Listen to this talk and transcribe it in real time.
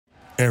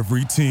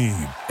Every team,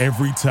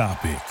 every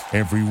topic,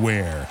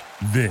 everywhere.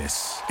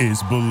 This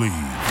is Believe.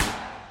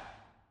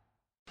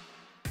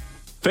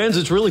 Fans,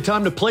 it's really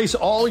time to place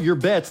all your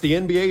bets. The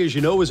NBA, as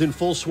you know, is in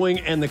full swing,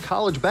 and the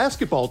college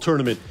basketball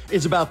tournament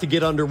is about to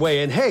get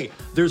underway. And hey,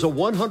 there's a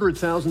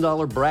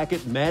 $100,000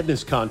 bracket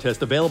madness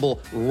contest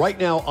available right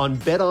now on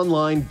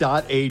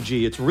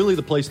betonline.ag. It's really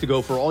the place to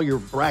go for all your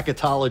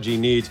bracketology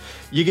needs.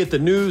 You get the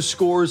news,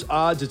 scores,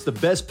 odds. It's the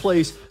best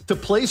place to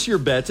place your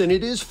bets, and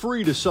it is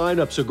free to sign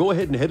up. So go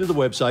ahead and head to the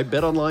website,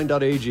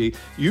 betonline.ag.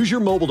 Use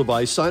your mobile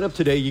device. Sign up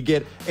today. You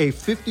get a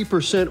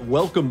 50%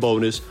 welcome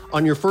bonus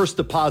on your first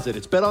deposit.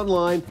 It's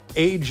BetOnline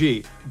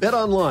AG.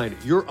 BetOnline,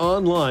 your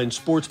online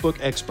sportsbook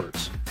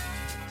experts.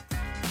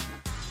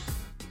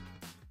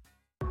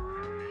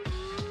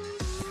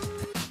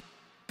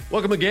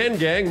 Welcome again,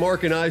 gang.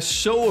 Mark and I,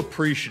 so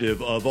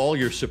appreciative of all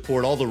your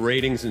support, all the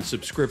ratings and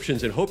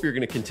subscriptions, and hope you're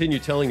going to continue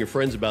telling your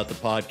friends about the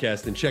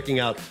podcast and checking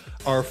out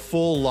our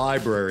full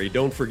library.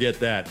 Don't forget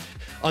that.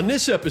 On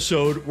this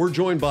episode, we're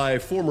joined by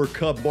former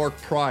Cub Mark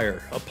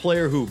Prior, a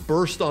player who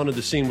burst onto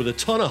the scene with a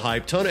ton of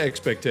hype, ton of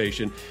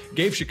expectation,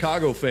 gave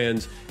Chicago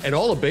fans and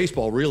all of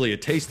baseball really a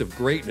taste of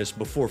greatness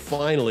before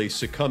finally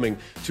succumbing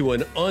to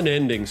an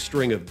unending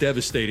string of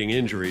devastating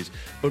injuries.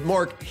 But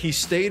Mark, he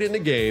stayed in the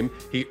game,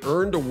 he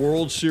earned a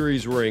World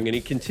Series ring, and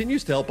he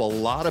continues to help a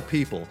lot of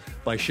people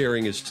by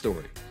sharing his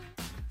story.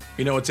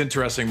 You know, it's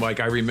interesting,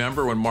 Mike. I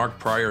remember when Mark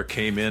Prior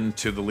came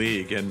into the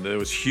league, and there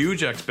was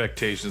huge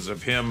expectations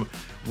of him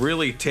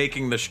really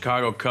taking the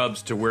Chicago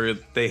Cubs to where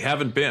they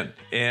haven't been.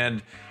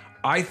 And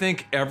I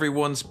think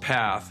everyone's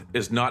path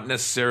is not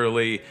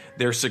necessarily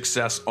their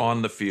success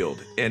on the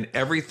field. And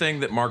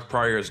everything that Mark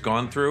Prior has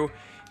gone through,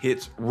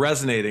 it's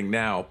resonating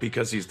now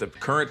because he's the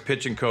current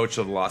pitching coach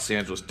of the Los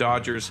Angeles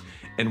Dodgers.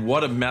 And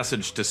what a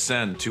message to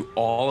send to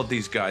all of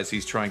these guys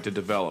he's trying to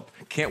develop.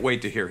 Can't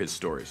wait to hear his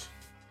stories.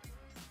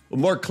 Well,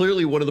 Mark,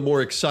 clearly one of the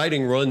more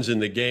exciting runs in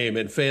the game,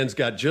 and fans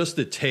got just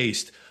a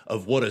taste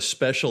of what a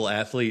special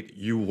athlete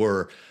you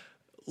were.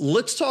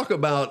 Let's talk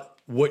about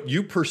what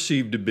you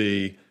perceive to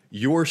be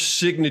your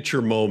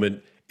signature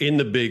moment in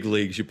the big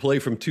leagues. You play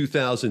from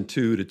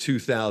 2002 to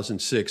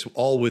 2006,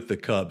 all with the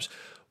Cubs.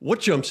 What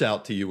jumps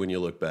out to you when you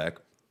look back?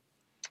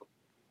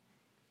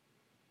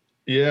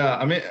 Yeah,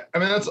 I mean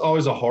that's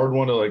always a hard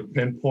one to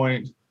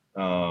pinpoint.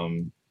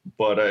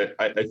 But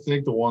I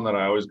think the one that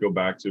I always go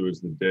back to is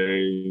the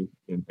day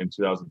in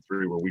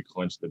 2003 where we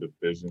clinched the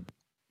division.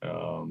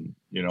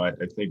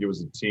 I think it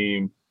was a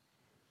team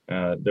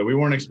that we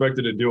weren't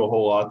expected to do a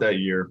whole lot that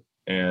year.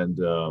 And,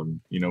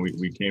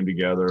 we came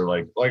together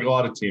like a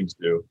lot of teams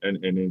do. And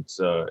it's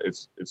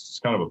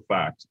just kind of a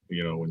fact,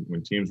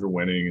 when teams are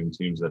winning and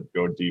teams that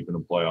go deep in the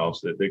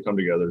playoffs, they come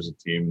together as a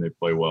team and they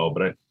play well.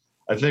 But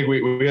I think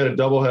we had a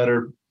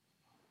doubleheader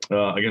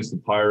against the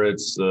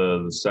Pirates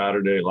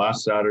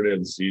last Saturday of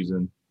the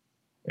season.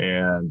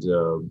 And,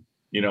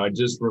 I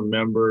just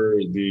remember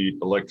the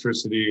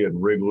electricity at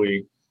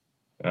Wrigley,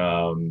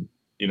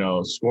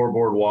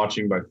 scoreboard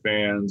watching by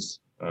fans,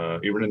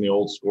 even in the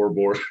old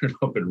scoreboard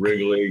up at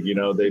Wrigley,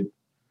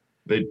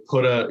 they'd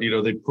put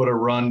a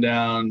run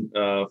down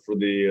for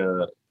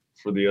the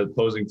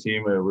opposing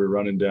team. We were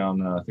running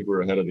down, I think we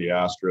were ahead of the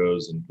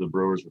Astros and the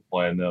Brewers were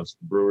playing them. So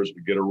the Brewers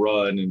would get a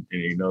run and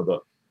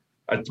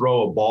I'd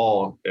throw a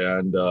ball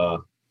and,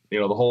 the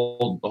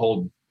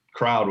whole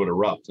crowd would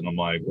erupt. And I'm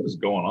like, what is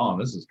going on?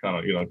 This is kind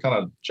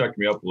of checked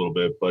me up a little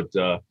bit. But,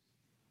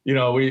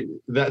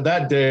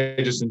 that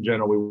day, just in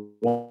general, we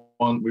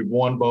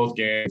won both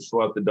games,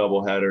 swept the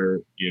doubleheader,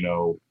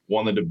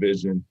 won the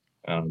division,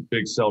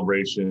 big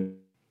celebration.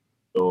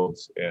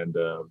 And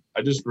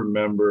I just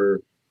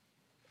remember,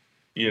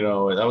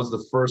 that was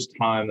the first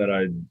time that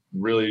I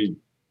really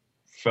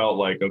felt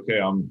like, okay,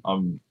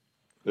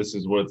 this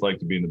is what it's like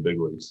to be in the big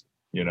leagues.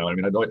 I'd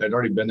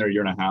already been there a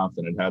year and a half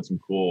and it had some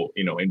cool,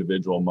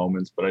 individual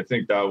moments, but I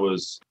think that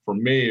was, for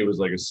me, it was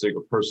like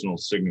a personal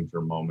signature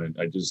moment.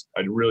 I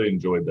really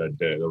enjoyed that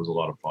day. That was a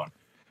lot of fun.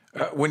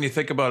 When you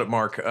think about it,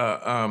 Mark,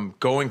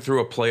 going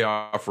through a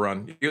playoff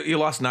run, you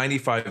lost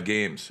 95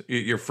 games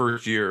your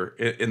first year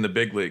in the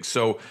big leagues.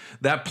 So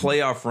that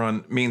playoff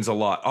run means a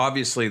lot.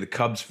 Obviously, the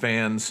Cubs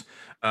fans,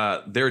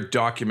 their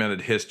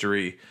documented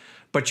history,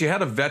 but you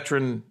had a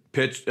veteran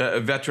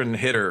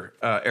hitter,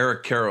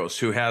 Eric Karros,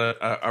 who had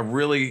a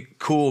really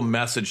cool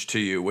message to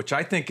you, which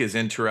I think is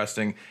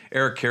interesting.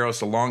 Eric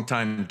Karros, a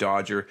longtime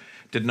Dodger,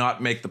 did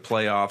not make the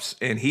playoffs,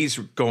 and he's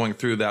going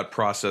through that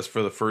process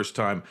for the first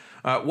time.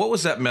 What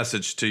was that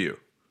message to you?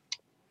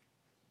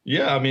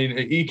 Yeah,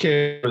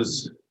 EK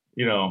was,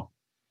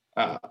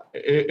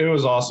 it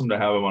was awesome to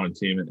have him on a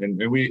team, and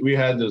we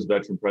had those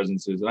veteran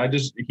presences, and I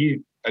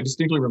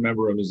distinctly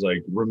remember him as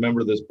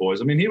remember this,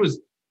 boys.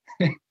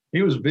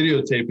 He was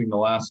videotaping the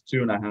last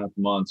 2.5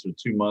 months or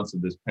 2 months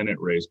of this pennant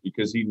race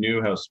because he knew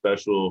how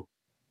special,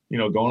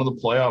 going to the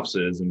playoffs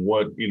is and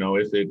what,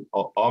 if it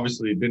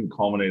obviously it didn't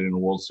culminate in a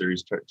World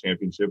Series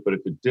championship, but if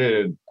it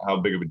did, how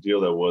big of a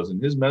deal that was.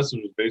 And his message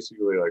was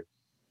basically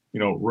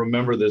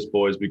remember this,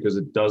 boys, because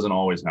it doesn't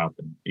always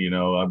happen.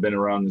 I've been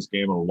around this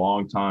game a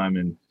long time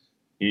and,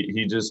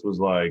 he just was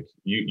like,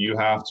 you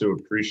have to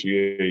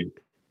appreciate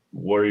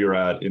where you're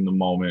at in the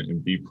moment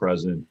and be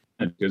present,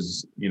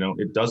 because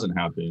it doesn't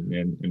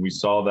happen. And we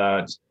saw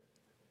that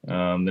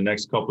the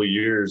next couple of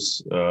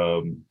years.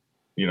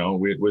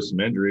 With some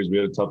injuries, we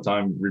had a tough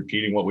time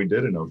repeating what we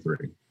did in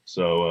 03.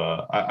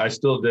 So I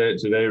still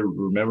today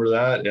remember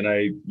that, and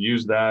I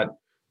use that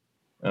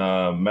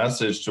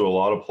message to a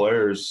lot of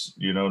players.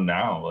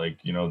 Now, like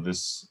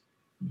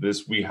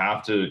this we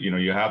have to,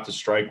 you have to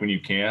strike when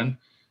you can.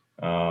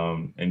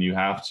 And you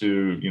have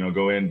to,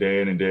 go in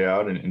and day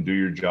out and do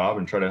your job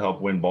and try to help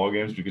win ball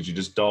games, because you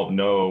just don't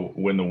know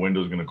when the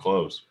window is going to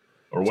close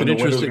or when the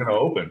window is going to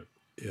open.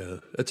 Yeah,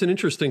 that's an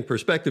interesting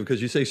perspective,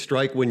 because you say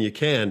strike when you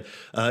can.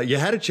 You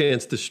had a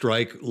chance to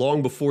strike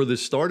long before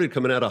this started.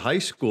 Coming out of high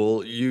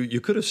school,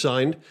 you could have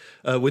signed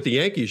with the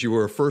Yankees. You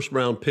were a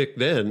first-round pick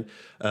then.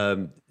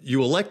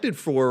 You elected,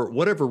 for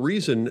whatever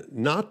reason,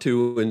 not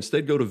to,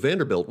 instead go to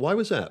Vanderbilt. Why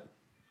was that?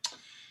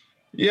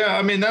 Yeah,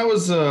 I mean, that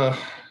was that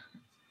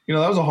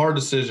was a hard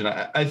decision.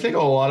 I think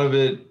a lot of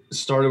it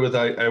started with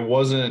I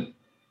wasn't,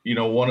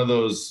 one of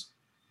those,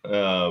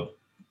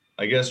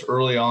 I guess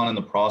early on in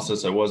the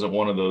process, I wasn't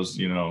one of those,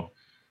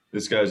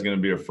 this guy's going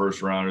to be a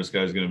first rounder, this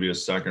guy's going to be a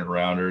second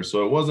rounder.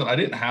 So I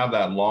didn't have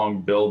that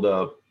long build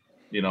up,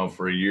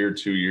 for a year,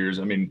 2 years.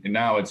 I mean,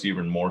 now it's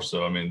even more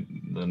so. I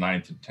mean, the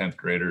 9th and 10th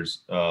graders.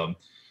 I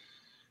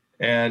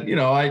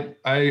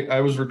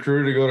was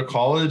recruited to go to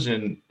college,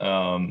 and,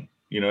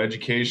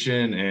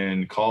 education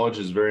and college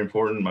is very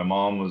important. My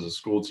mom was a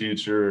school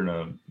teacher and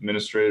an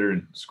administrator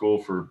in school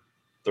for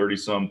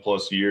 30-some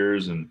plus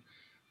years. And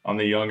I'm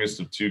the youngest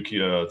of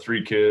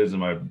 3 kids, and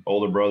my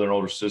older brother and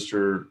older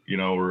sister,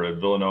 were at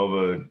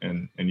Villanova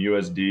and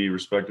USD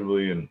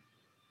respectively. And,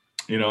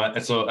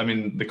 so, I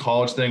mean, the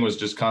college thing was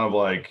just kind of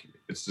like,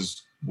 it's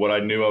just what I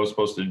knew I was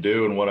supposed to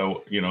do and what I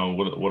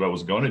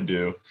was going to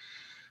do.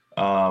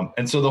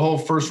 And so the whole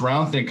first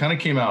round thing kind of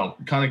came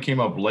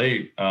up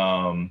late.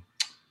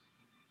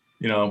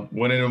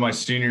 Went into my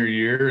senior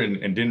year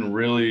and didn't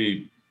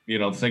really,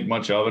 think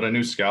much of it. I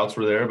knew scouts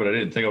were there, but I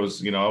didn't think I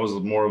was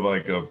more of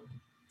like a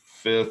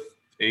 5th,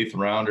 8th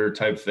rounder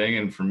type thing.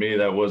 And for me,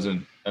 that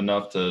wasn't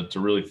enough to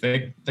really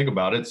think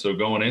about it. So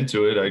going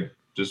into it, I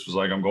just was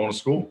like, I'm going to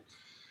school.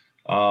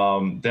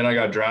 Then I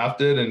got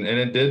drafted, and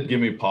it did give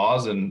me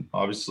pause. And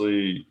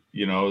obviously,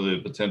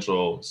 the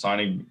potential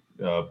signing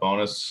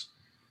bonus,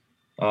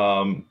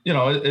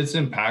 it's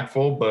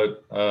impactful,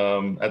 but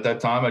at that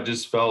time, I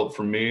just felt,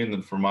 for me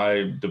and for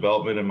my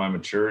development and my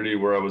maturity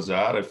where I was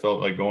at, I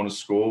felt like going to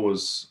school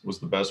was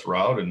the best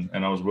route, and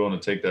I was willing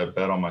to take that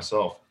bet on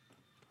myself.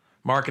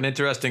 Mark, an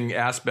interesting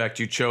aspect,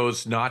 you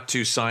chose not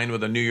to sign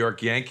with the New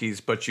York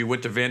Yankees, but you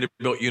went to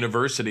Vanderbilt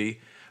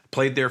University,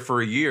 played there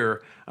for a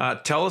year.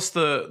 Tell us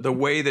the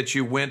way that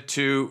you went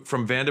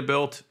from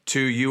Vanderbilt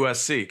to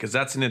USC, because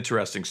that's an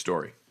interesting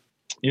story.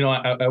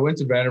 I went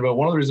to Vanderbilt.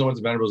 One of the reasons I went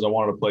to Vanderbilt is I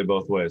wanted to play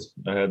both ways.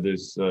 I had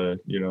this,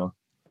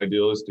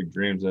 idealistic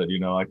dreams that,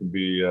 I can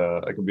be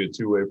a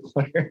two-way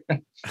player,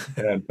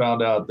 and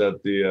found out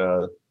that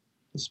the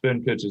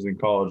spin pitches in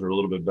college are a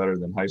little bit better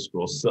than high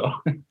school. So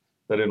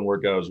that didn't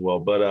work out as well.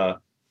 But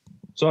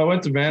so I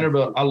went to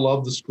Vanderbilt. I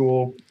loved the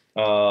school,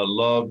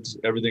 loved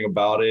everything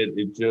about it.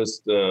 It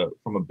just,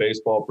 from a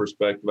baseball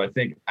perspective, I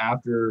think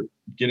after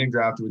getting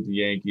drafted with the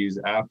Yankees,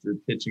 after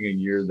pitching a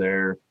year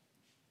there,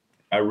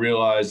 I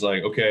realized,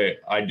 like, okay,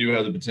 I do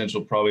have the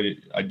potential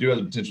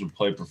to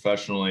play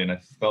professionally. And I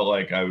felt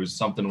like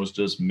something was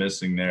just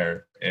missing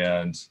there.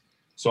 And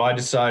so I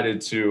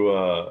decided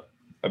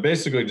I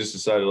basically just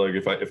decided, like,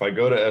 if I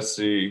go to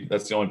SC,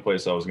 that's the only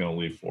place I was going to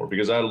leave for,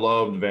 because I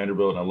loved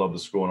Vanderbilt and I loved the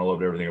school and I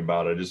loved everything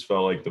about it. I just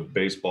felt like the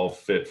baseball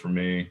fit for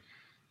me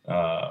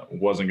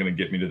wasn't going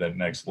to get me to that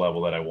next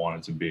level that I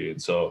wanted to be. And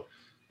so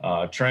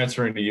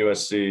transferring to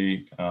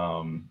USC,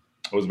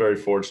 I was very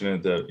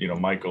fortunate that,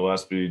 Mike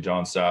Gillespie,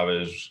 John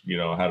Savage,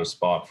 had a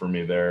spot for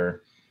me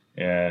there,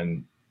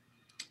 and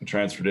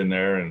transferred in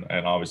there. And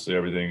obviously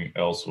everything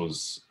else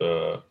was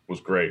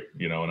great,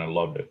 and I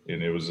loved it.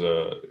 And it was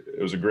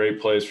a great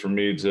place for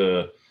me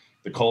the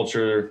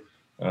culture,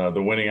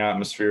 the winning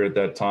atmosphere at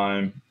that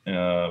time,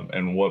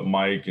 and what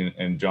Mike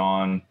and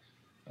John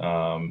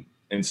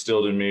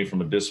instilled in me from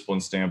a discipline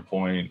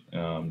standpoint,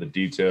 the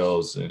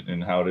details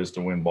and how it is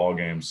to win ball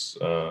games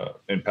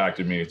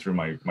impacted me through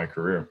my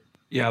career.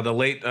 Yeah, the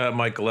late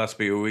Mike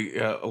Gillespie, who we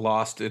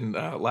lost in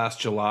last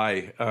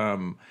July,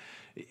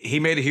 he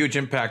made a huge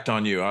impact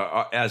on you,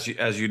 as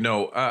you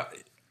know.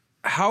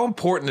 How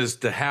important is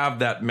to have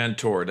that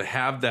mentor, to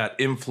have that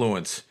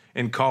influence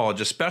in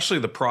college, especially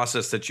the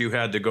process that you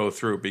had to go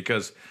through,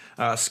 because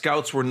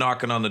scouts were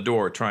knocking on the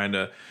door trying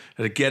to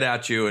get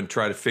at you and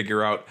try to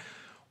figure out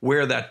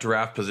where that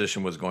draft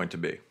position was going to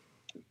be.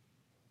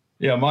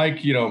 Yeah,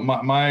 Mike,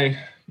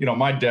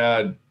 my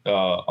dad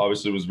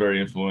obviously was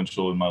very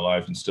influential in my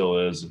life and still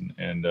is.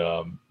 And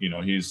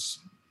he's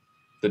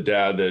the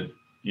dad that,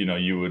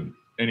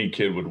 any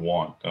kid would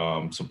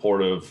want,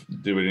 supportive,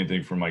 do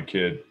anything for my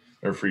kid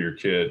or for your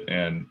kid.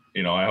 And,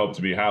 I hope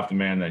to be half the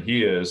man that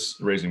he is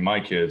raising my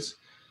kids.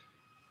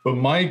 But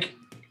Mike,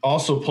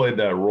 also played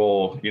that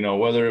role,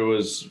 whether it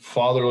was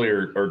fatherly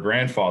or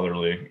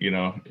grandfatherly.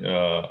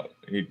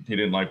 He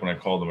didn't like when I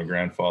called him a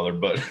grandfather,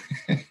 but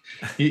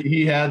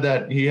he had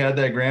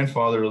that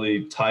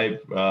grandfatherly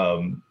type,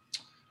 I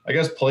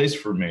guess, place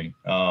for me.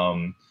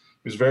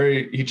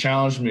 He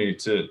challenged me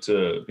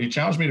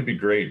to be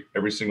great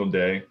every single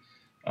day.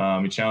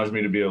 He challenged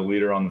me to be a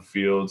leader on the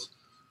field.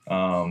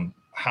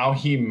 How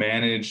he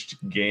managed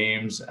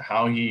games,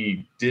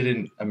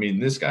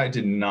 this guy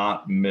did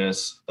not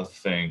miss a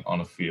thing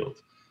on a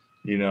field.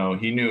 He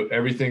knew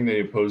everything the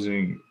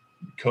opposing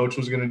coach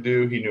was going to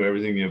do. He knew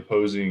everything the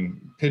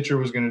opposing pitcher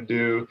was going to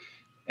do.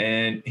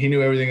 And he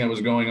knew everything that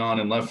was going on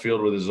in left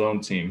field with his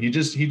own team. He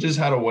just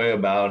had a way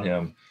about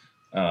him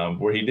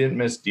where he didn't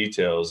miss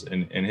details.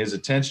 And his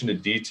attention to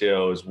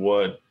detail is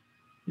what,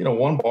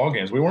 won ball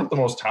games. We weren't the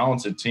most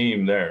talented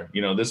team there.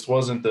 This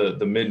wasn't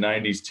the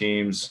mid-'90s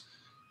teams,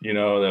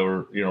 that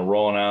were,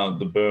 rolling out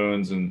the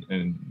Boones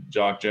and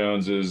Jock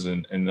Joneses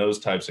and those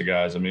types of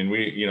guys. I mean,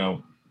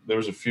 there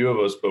was a few of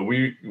us, but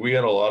we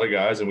had a lot of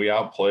guys, and we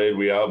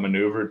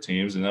outmaneuvered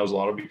teams, and that was a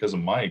lot of because of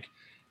Mike.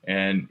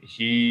 And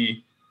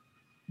he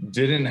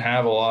didn't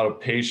have a lot of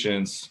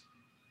patience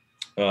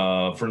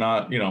for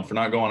not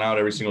going out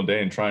every single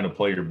day and trying to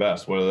play your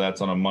best, whether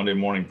that's on a Monday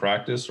morning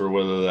practice or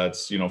whether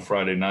that's,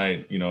 Friday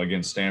night,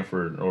 against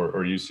Stanford or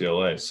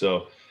UCLA.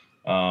 So,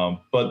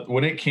 but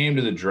when it came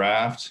to the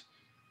draft,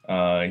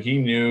 he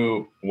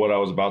knew what I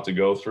was about to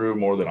go through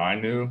more than I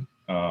knew.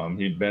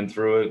 He'd been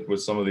through it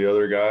with some of the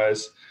other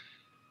guys.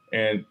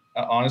 And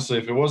honestly,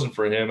 if it wasn't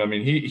for him, I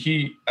mean,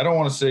 I don't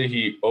want to say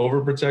he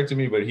overprotected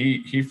me, but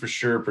he for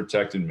sure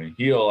protected me.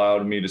 He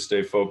allowed me to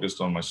stay focused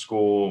on my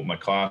school, my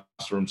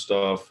classroom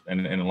stuff,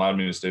 and allowed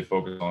me to stay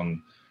focused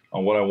on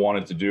what I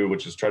wanted to do,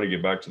 which is try to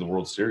get back to the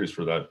World Series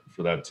for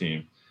that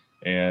team.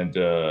 And,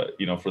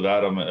 for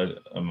that,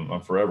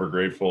 I'm forever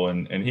grateful.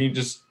 And he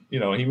just,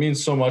 he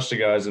means so much to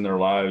guys in their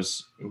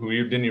lives who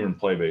didn't even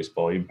play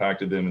baseball. He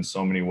impacted them in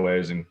so many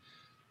ways. And,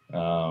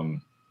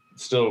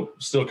 still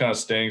kind of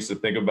stings to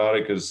think about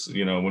it because,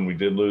 when we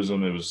did lose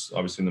him, it was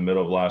obviously in the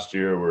middle of last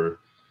year where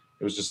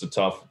it was just a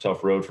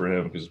tough road for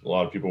him because a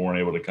lot of people weren't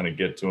able to kind of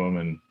get to him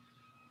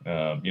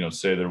and,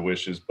 say their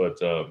wishes. But,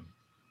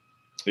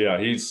 yeah,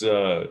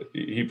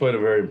 he played a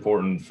very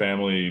important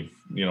family,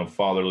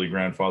 fatherly,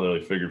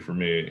 grandfatherly figure for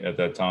me at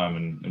that time,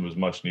 and it was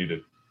much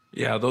needed.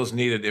 Yeah, those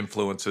needed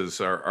influences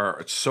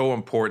are so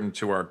important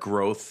to our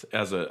growth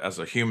as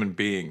a human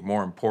being,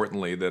 more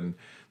importantly than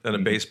a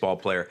baseball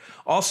player.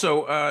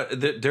 Also,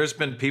 there's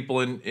been people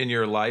in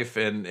your life,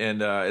 and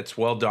it's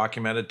well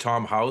documented.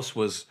 Tom House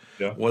was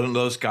one of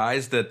those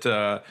guys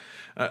that,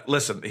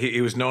 listen,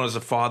 he was known as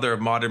a father of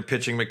modern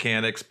pitching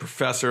mechanics,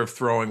 professor of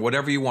throwing,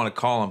 whatever you want to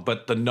call him,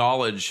 but the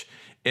knowledge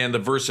and the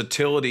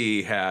versatility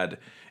he had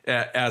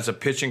as a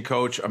pitching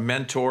coach, a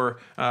mentor.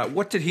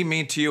 What did he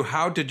mean to you?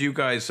 How did you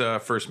guys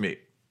first meet?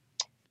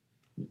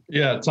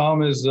 Yeah,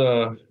 Tom is, he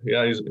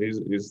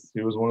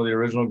was one of the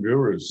original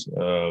gurus.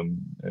 I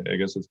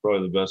guess it's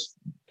probably the best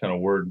kind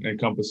of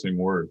encompassing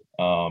word.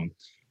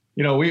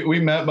 We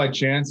met by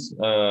chance.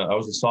 I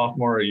was a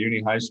sophomore at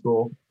Uni High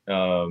School,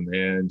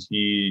 and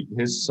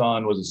his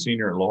son was a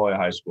senior at La Jolla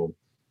High School.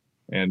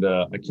 And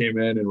I came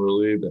in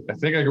and I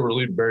think I could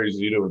relieve Barry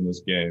Zito in this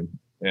game.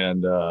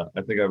 And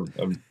I think I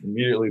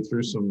immediately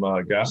threw some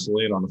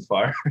gasoline on the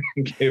fire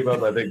and gave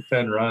up, I think,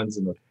 10 runs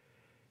in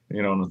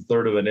the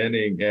third of an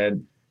inning.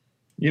 And,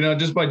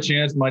 just by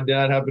chance, my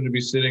dad happened to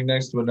be sitting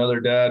next to another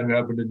dad who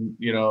happened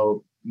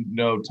to,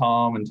 know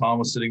Tom, and Tom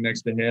was sitting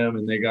next to him,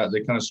 and they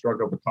kind of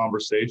struck up a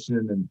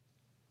conversation.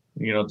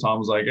 And, Tom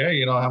was like,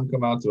 hey, have him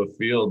come out to a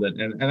field.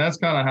 And that's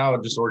kind of how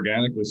it just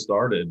organically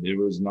started. It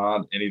was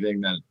not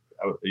anything that,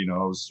 I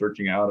was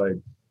searching out.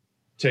 I'd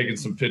taken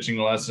some pitching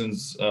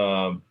lessons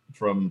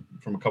from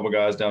a couple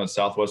guys down at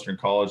Southwestern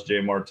College, Jay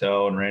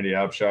Martell and Randy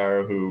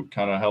Abshire, who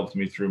kind of helped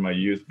me through my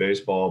youth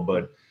baseball.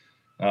 But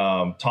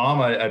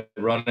Tom, I'd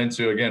run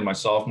into, again, my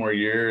sophomore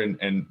year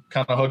and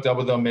kind of hooked up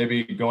with him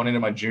maybe going into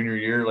my junior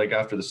year, like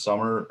after the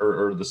summer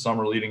or the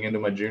summer leading into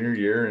my junior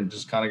year, and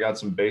just kind of got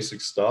some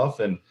basic stuff.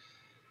 And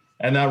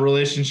that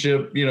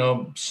relationship,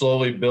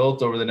 slowly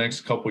built over the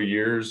next couple of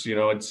years.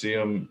 I'd see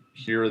him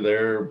here or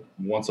there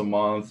once a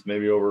month,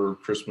 maybe over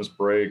Christmas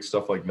break,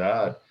 stuff like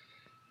that.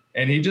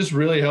 And he just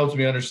really helped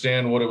me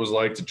understand what it was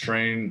like to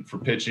train for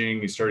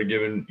pitching. He started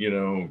giving,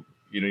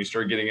 you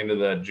start getting into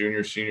that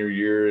junior, senior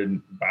year,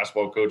 and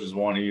basketball coaches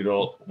wanted you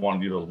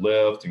to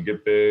lift and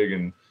get big.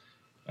 And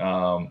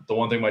the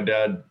one thing my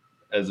dad,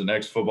 as an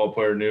ex-football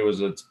player, knew is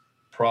that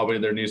probably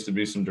there needs to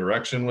be some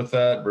direction with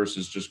that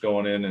versus just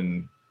going in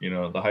and,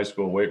 the high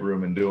school weight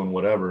room and doing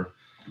whatever.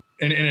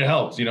 And it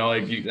helped,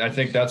 I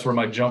think that's where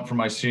my jump from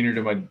my junior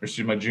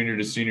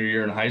to senior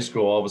year in high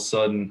school, all of a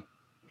sudden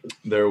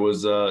there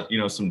was,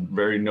 some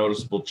very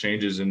noticeable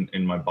changes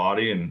in my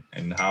body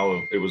and how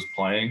it was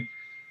playing.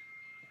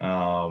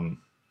 And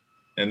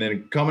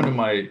then coming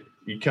to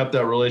you kept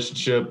that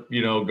relationship,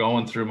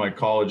 going through my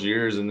college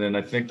years. And then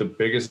I think the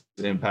biggest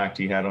impact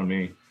he had on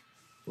me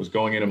was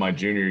going into my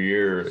junior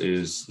year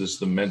is this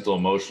the mental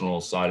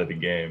emotional side of the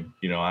game.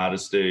 How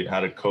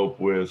to cope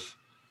with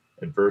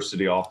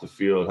adversity off the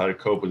field, how to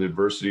cope with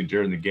adversity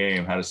during the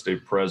game, how to stay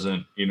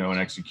present, and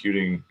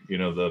executing,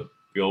 the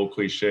old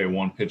cliche,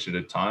 one pitch at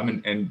a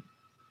time. And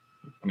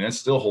I mean, that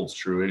still holds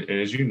true. And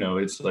as you know,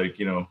 it's like,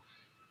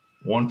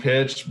 one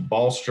pitch,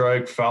 ball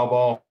strike, foul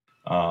ball.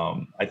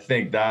 I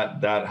think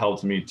that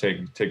helped me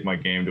take my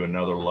game to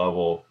another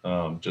level,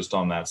 just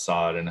on that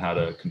side, and how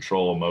to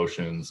control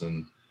emotions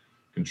and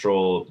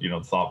control,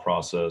 thought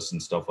process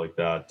and stuff like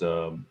that.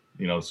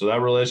 So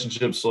that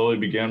relationship slowly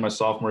began my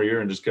sophomore year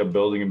and just kept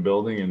building and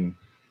building. And,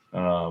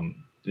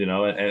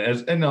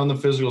 and on the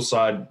physical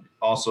side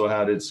also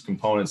had its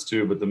components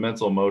too, but the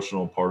mental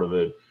emotional part of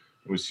it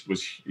was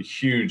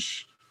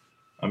huge.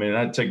 I mean,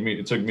 it took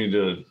me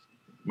to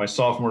my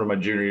sophomore to my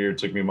junior year, it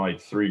took me like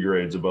 3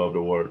 grades above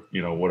to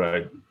what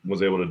I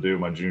was able to do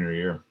my junior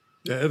year.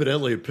 Yeah,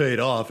 evidently it paid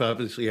off.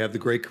 Obviously, you have the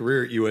great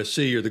career at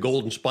USC. You're the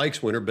Golden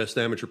Spikes winner, best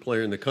amateur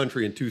player in the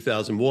country in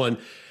 2001.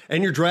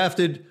 And you're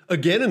drafted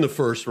again in the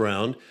first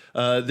round,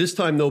 this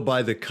time, though,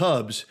 by the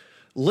Cubs.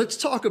 Let's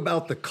talk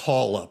about the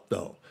call-up,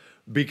 though,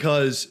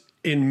 because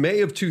in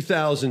May of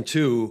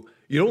 2002,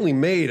 you only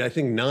made, I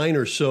think, 9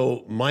 or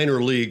so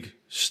minor league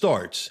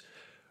starts.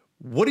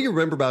 What do you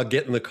remember about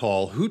getting the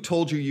call? Who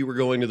told you were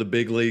going to the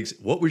big leagues?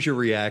 What was your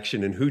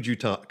reaction, and who'd you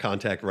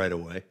contact right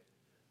away?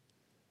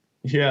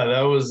 Yeah,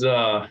 that was,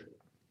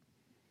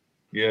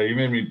 you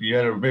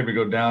had to maybe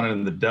go down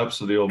in the depths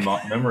of the old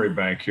memory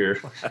bank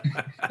here.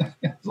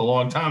 It's a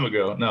long time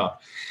ago. No.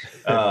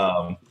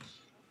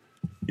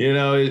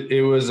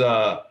 It was,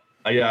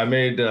 I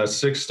made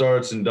 6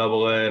 starts in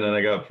AA, and then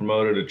I got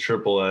promoted to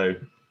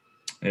AAA.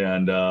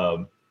 And,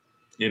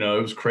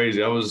 it was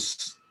crazy. I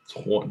was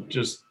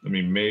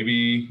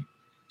maybe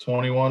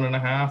 21 and a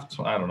half.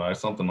 I don't know,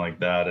 something like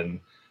that. And,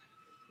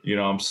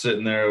 I'm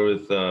sitting there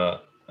with,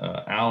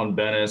 Alan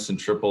Bennis in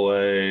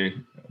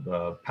AAA,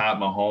 Pat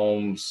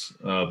Mahomes,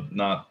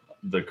 not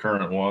the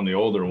current one, the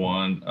older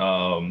one,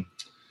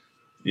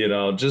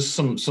 just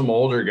some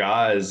older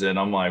guys. And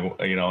I'm like,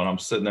 and I'm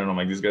sitting there and I'm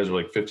like, these guys are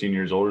like 15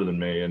 years older than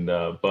me. And,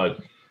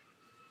 but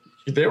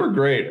they were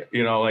great.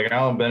 Like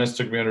Alan Bennis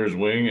took me under his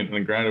wing,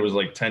 and granted it was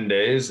like 10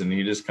 days. And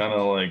he just kind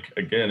of like,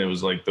 again, it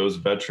was like those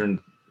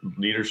veteran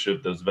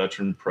leadership, those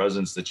veteran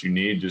presence that you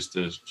need just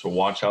to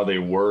watch how they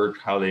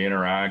work, how they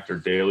interact, their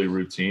daily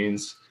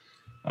routines.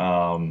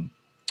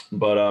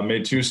 But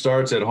made 2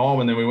 starts at home,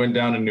 and then we went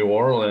down to New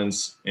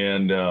Orleans,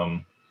 and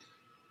it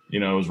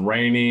was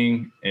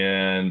raining,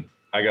 and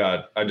I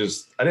don't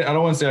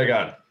want to say I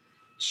got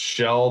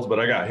shelled, but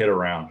I got hit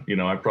around.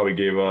 I probably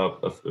gave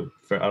up a few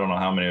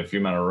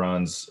amount of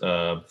runs.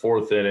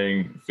 4th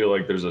inning, feel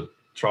like there's a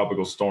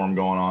tropical storm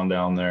going on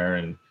down there,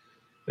 and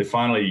they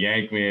finally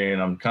yanked me,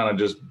 and I'm kind of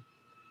just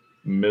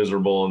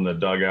miserable in the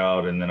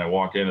dugout. And then I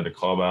walk into the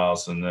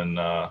clubhouse, and then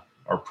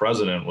our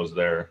president was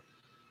there.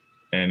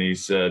 And he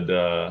said,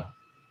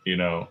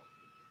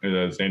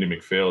 it's Andy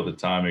MacPhail at the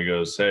time. He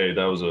goes, "Hey,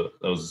 that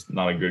was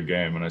not a good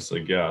game." And I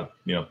said, "Yeah,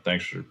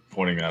 thanks for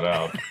pointing that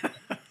out."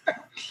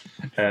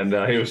 And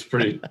he was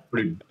pretty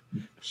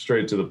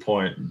straight to the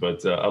point,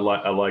 but I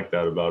like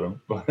that about him.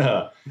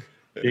 But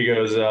he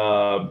goes,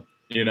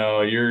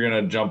 you're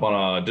gonna jump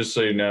on just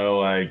so you know,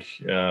 like,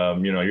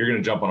 you're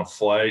gonna jump on a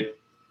flight,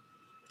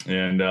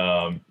 and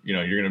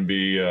you're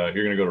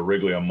gonna go to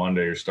Wrigley on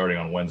Monday. You're starting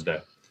on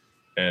Wednesday.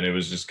 And it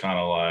was just kind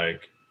of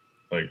like,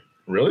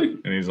 really?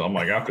 And I'm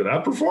like, after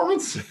that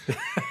performance,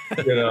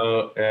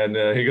 and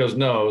he goes,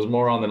 no, it was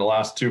more on the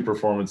last 2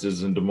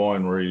 performances in Des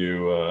Moines where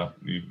you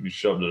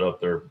shoved it up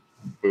their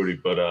booty.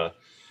 But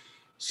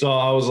so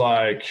I was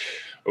like,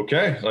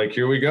 okay, like,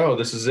 here we go.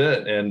 This is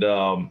it. And,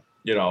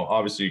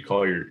 obviously you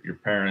call your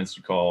parents,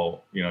 you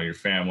call, your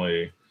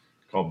family, you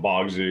call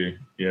Bogsy,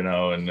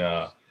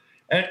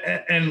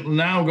 and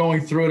now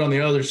going through it on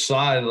the other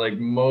side, like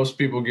most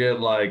people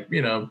get like,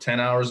 10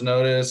 hours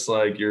notice,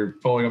 like you're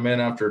pulling them in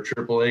after a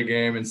AAA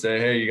game and say,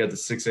 hey, you got the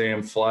 6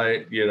 a.m.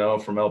 flight,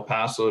 from El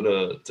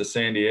Paso to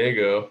San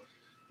Diego,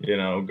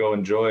 go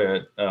enjoy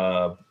it.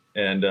 So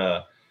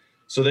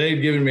they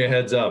had given me a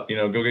heads up,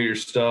 go get your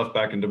stuff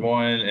back in Des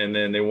Moines. And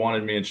then they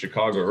wanted me in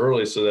Chicago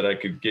early so that I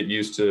could get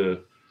used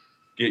to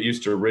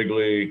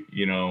Wrigley,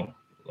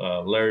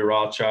 Larry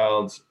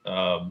Rothschild's,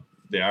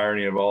 the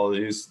irony of all of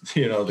these,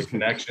 the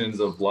connections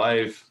of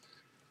life,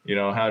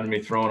 had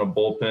me throwing a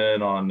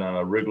bullpen on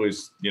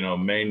Wrigley's,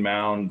 main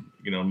mound,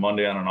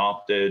 Monday on an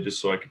off day, just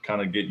so I could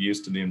kind of get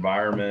used to the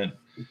environment.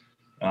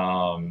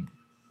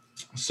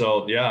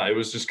 So yeah, it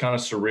was just kind of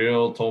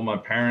surreal. Told my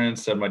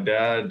parents, said my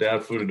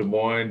dad flew to Des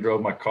Moines,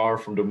 drove my car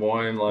from Des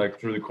Moines, like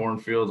through the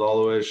cornfields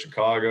all the way to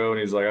Chicago.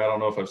 And he's like, I don't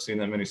know if I've seen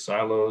that many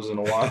silos in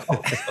a while.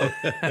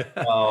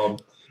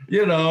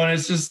 And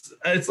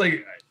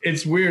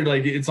it's weird.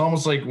 Like, it's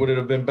almost like, would it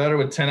have been better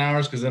with 10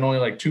 hours? Cause then only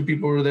like 2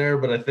 people were there.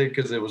 But I think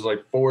cause it was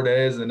like 4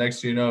 days, and the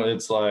next thing you know,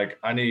 it's like,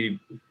 I need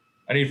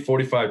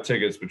 45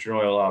 tickets, but you're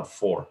only allowed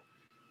 4.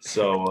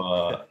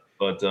 So,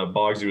 but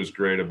Bogsy was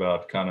great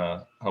about kind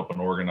of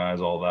helping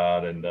organize all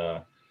that. And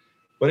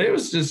but it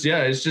was just,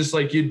 it's just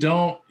like you're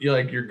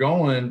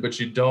going, but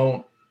you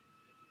don't.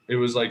 It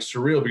was like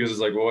surreal because it's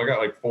like, well, I got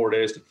like 4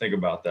 days to think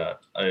about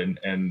that. And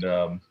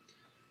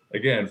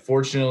again,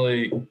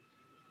 fortunately,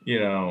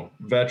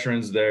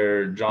 veterans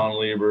there, John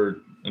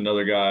Lieber,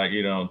 another guy,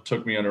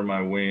 took me under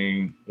my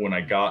wing when I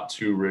got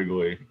to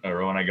Wrigley,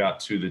 or when I got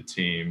to the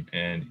team,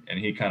 and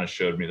he kind of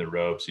showed me the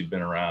ropes. He'd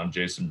been around.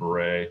 Jason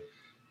Beret,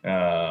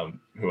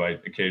 who I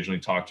occasionally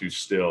talk to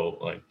still,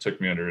 like,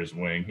 took me under his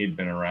wing. He'd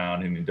been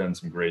around and he'd done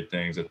some great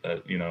things at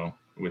that,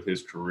 with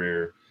his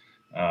career.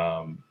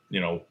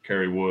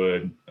 Kerry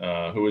Wood,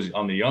 who was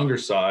on the younger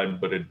side,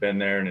 but had been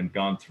there and had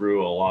gone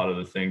through a lot of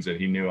the things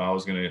that he knew I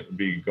was going to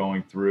be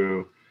going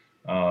through,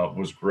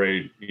 was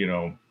great,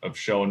 of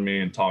showing me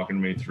and talking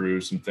to me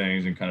through some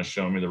things and kind of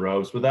showing me the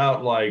ropes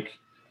without, like,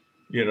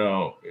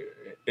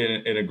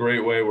 in a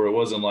great way where it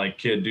wasn't like,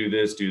 kid, do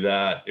this, do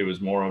that. It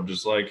was more of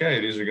just like,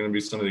 hey, these are going to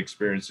be some of the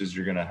experiences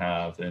you're going to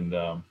have. And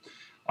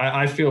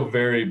I feel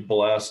very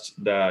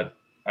blessed that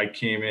I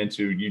came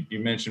into, you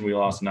mentioned we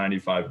lost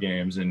 95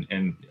 games,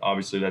 and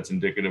obviously that's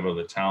indicative of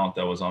the talent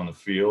that was on the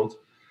field.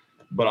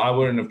 But I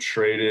wouldn't have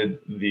traded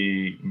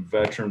the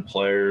veteran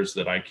players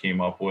that I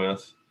came up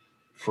with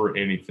for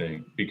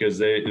anything, because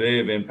they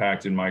have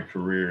impacted my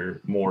career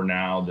more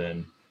now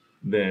than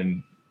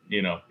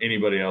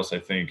anybody else I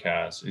think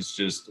has. It's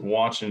just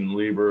watching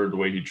Lieber, the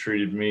way he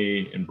treated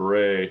me, and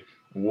Beret,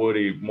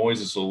 Woody,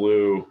 Moises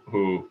Alou,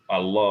 who I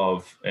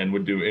love and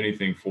would do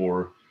anything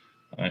for,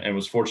 and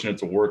was fortunate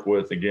to work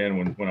with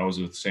again when I was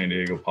with San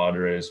Diego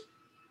Padres.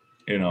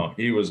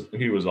 He was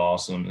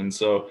awesome. And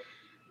so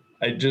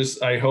I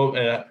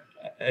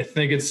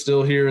think it's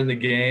still here in the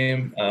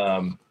game.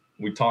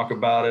 We talk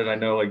about it. I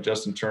know, like,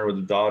 Justin Turner with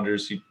the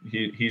Dodgers,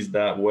 he's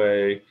that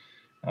way.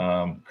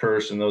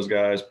 Kirsch and those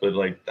guys, but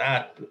like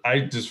that,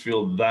 I just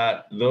feel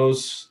that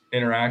those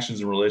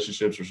interactions and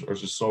relationships are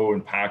just so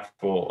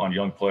impactful on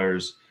young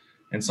players,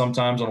 and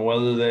sometimes on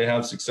whether they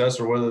have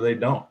success or whether they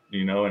don't,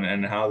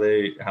 and how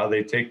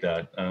they take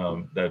that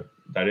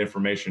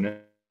information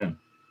in.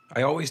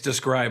 I always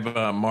describe,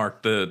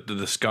 Mark, the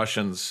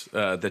discussions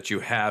that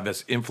you have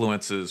as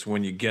influences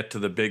when you get to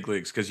the big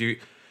leagues, because you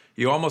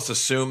almost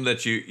assume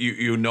that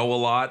you know a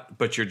lot,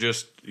 but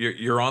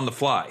you're on the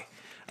fly.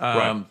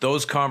 Right.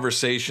 Those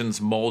conversations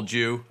mold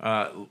you.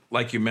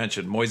 Like you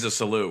mentioned, Moises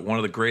Alou, one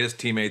of the greatest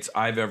teammates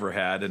I've ever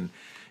had. And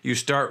you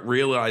start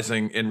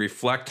realizing and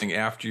reflecting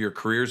after your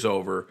career's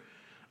over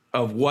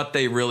of what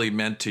they really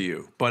meant to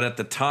you. But at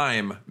the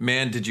time,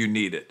 man, did you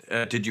need it?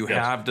 Did you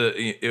have to?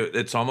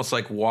 It's almost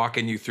like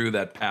walking you through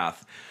that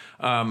path.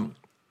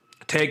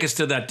 Take us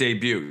to that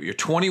debut. You're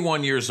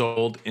 21 years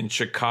old in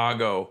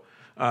Chicago.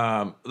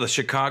 The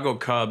Chicago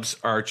Cubs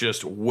are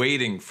just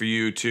waiting for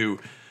you to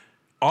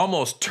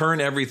almost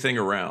turn everything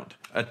around.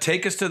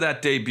 Take us to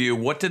that debut.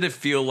 What did it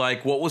feel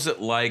like? What was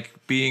it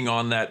like being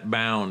on that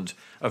mound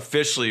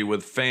officially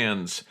with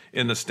fans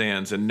in the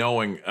stands and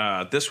knowing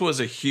this was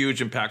a huge,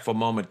 impactful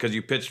moment because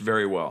you pitched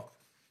very well?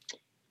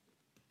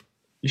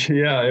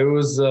 Yeah, it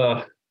was.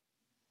 Again,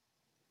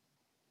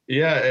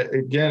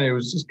 it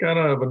was just kind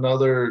of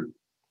another.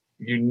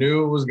 You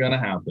knew it was going to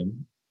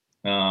happen,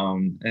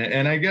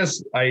 and I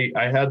guess I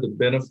had the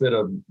benefit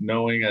of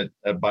knowing it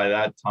by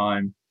that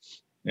time.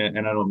 And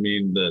I don't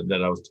mean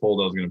that I was told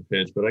I was going to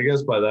pitch, but I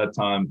guess by that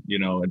time,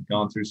 I'd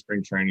gone through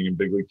spring training and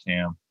big league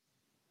camp,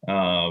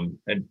 and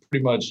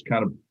pretty much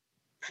kind of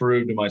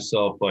proved to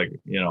myself, like,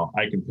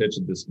 I can pitch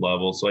at this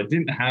level. So I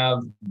didn't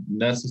have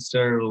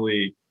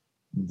necessarily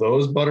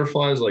those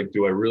butterflies, like,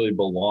 do I really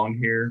belong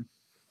here?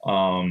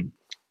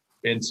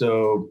 And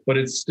so, but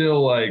it's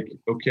still like,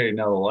 okay,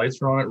 now the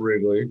lights are on at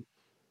Wrigley.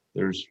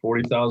 There's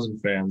 40,000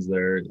 fans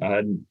there.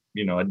 I'd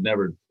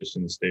never pitched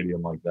in a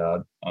stadium like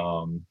that.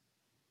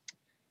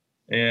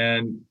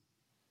 And,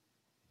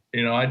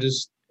 I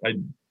just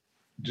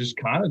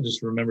kind of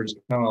remember just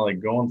kind of like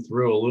going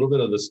through a little bit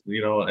of this,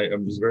 I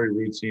was very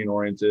routine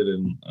oriented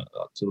and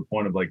to the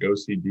point of like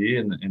OCD.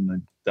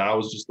 And that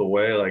was just the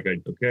way, like, I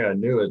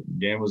knew it. The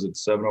game was at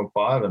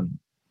 7:05 and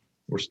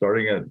we're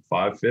starting at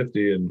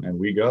 5:50 and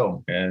we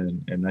go.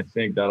 And I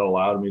think that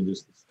allowed me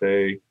just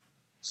to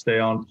stay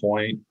on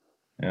point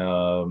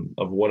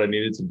of what I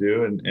needed to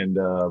do.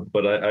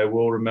 But I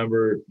will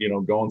remember,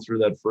 going through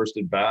that first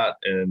at bat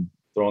and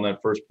throwing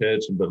that first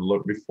pitch, but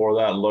before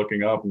that,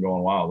 looking up and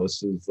going, wow,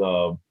 this is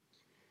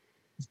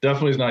it's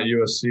definitely not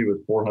USC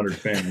with 400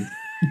 fans.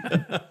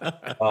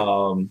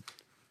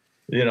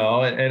 And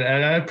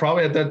I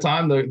probably at that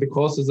time, the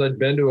closest I'd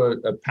been to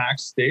a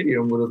packed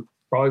stadium would have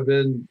probably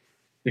been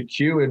the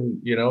Q in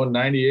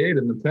 98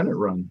 in the pennant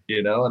run,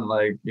 and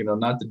like,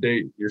 not to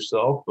date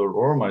yourself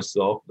or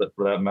myself, but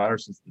for that matter,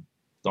 since the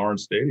darn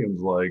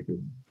stadium's like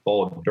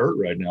full of dirt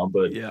right now.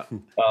 But yeah.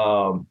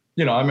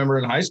 I remember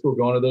in high school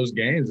going to those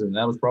games, and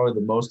that was probably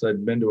the most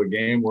I'd been to a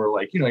game where,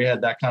 like, you had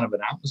that kind of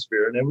an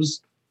atmosphere. And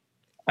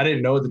I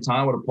didn't know at the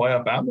time what a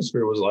playoff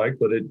atmosphere was like,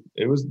 but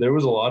there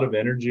was a lot of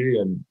energy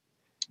and,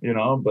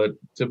 but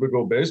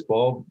typical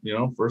baseball,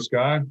 first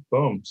guy,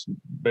 boom,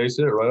 base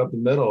hit right up the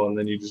middle, and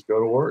then you just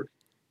go to work.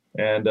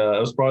 And it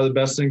was probably the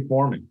best thing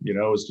for me. It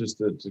was just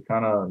to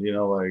kind of,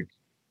 like,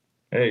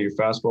 hey, your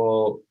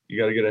fastball, you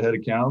got to get ahead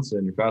of counts,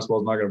 and your fastball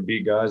is not going to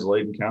beat guys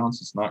late in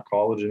counts. It's not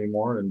college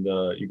anymore. And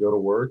you go to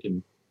work,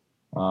 and,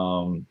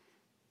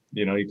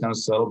 you kind of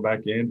settled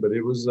back in. But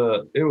it was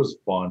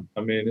fun.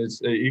 I mean,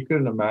 you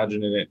couldn't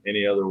imagine it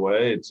any other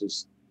way. It's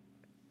just,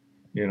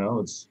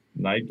 it's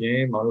night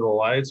game under the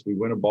lights. We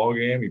win a ball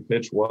game. You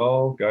pitch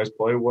well. Guys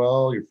play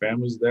well. Your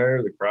family's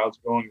there. The crowd's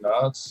going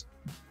nuts.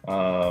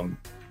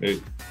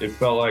 It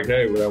felt like,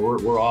 hey,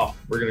 we're off.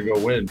 We're gonna go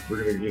win.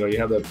 We're gonna, you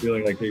have that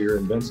feeling like, hey, you're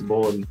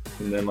invincible, and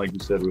then, like you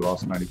said, we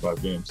lost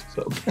 95 games.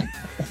 So,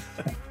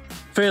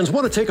 fans,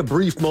 want to take a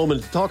brief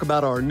moment to talk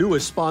about our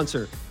newest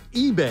sponsor,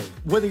 eBay.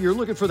 Whether you're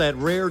looking for that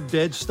rare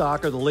dead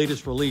stock or the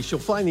latest release, you'll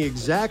find the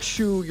exact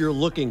shoe you're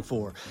looking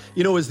for.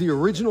 As the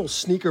original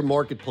sneaker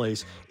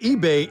marketplace,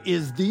 eBay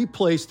is the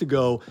place to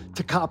go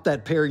to cop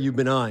that pair you've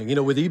been eyeing.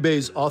 With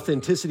eBay's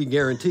authenticity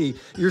guarantee,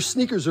 your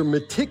sneakers are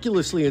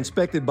meticulously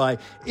inspected by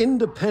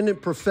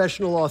independent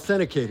professional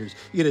authenticators.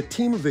 You get a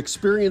team of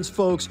experienced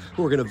folks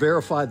who are going to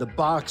verify the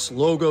box,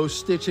 logo,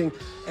 stitching,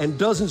 and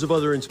dozens of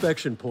other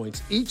inspection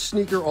points. Each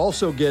sneaker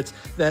also gets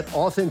that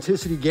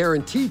authenticity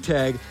guarantee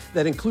tag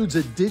that includes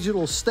a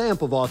digital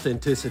stamp of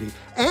authenticity,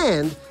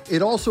 and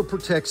it also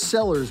protects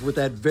sellers with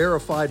that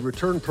verified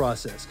return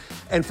process.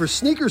 And for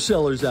sneaker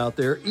sellers out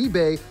there,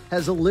 eBay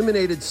has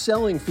eliminated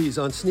selling fees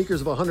on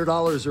sneakers of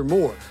 $100 or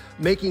more,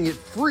 making it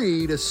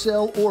free to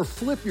sell or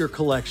flip your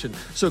collection.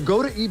 So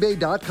go to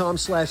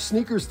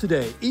ebay.com/sneakers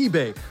today.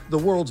 eBay, the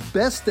world's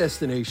best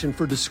destination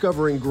for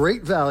discovering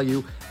great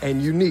value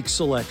and unique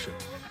selection.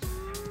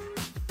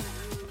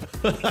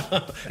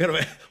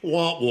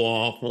 Womp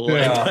womp.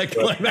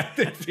 Like that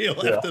did feel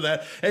after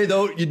that. Hey,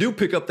 though, you do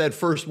pick up that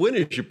first win,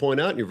 as you point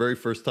out, in your very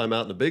first time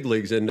out in the big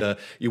leagues, and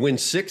you win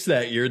 6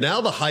 that year. Now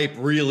the hype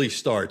really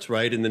starts,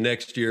 right? In the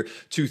next year,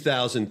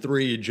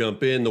 2003, you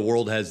jump in, the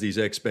world has these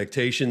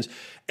expectations,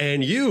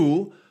 and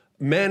you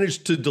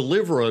managed to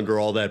deliver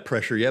under all that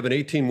pressure. You have an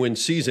 18-win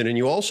season, and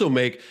you also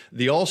make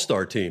the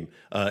All-Star team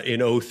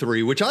in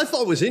 03, which I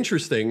thought was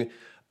interesting,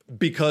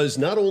 because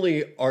not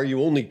only are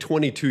you only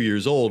 22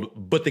 years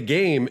old, but the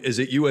game is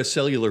at U.S.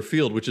 Cellular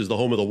Field, which is the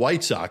home of the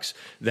White Sox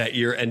that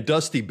year. And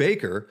Dusty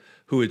Baker,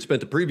 who had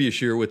spent the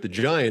previous year with the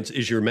Giants,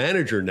 is your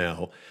manager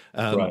now.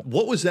 Right.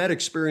 What was that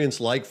experience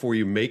like for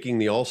you making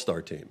the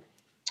All-Star team?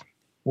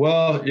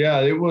 Well,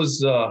 yeah, it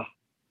was a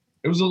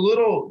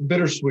little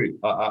bittersweet,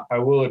 I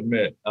will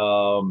admit.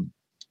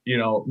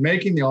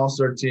 Making the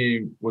All-Star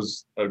team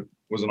was a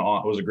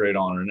great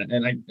honor,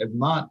 and I'm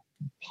not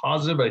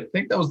positive. I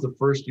think that was the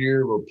first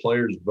year where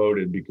players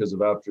voted, because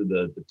of after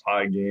the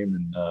tie game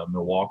in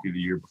Milwaukee the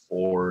year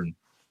before, and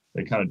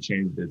they kind of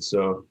changed it.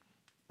 So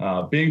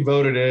being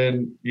voted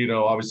in,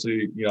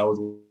 obviously, I was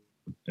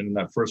in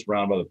that first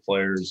round by the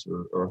players,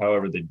 or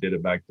however they did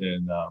it back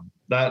then.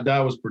 That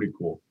was pretty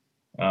cool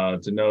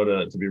to know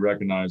to be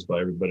recognized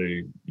by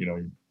everybody.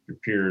 Your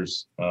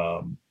peers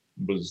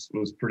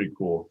was pretty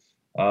cool.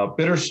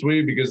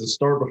 Bittersweet, because the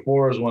start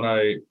before is when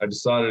I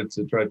decided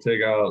to try to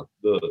take out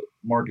the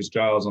Marcus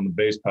Giles on the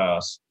base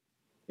pass,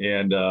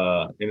 and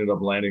ended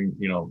up landing,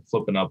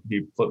 flipping up.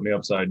 He flipped me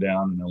upside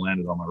down, and I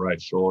landed on my right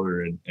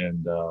shoulder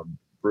and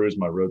bruised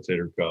my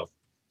rotator cuff.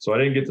 So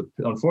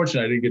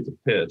unfortunately, I didn't get to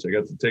pitch. I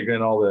got to take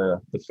in all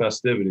the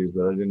festivities,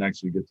 but I didn't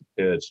actually get to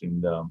pitch.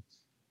 And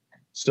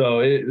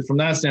so from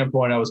that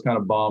standpoint, I was kind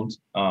of bummed,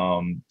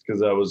 because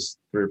that was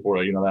 3 or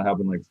 4, that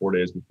happened like 4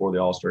 days before the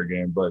All-Star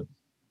game. But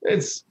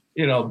it's,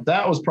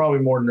 that was probably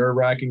more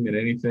nerve-wracking than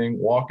anything.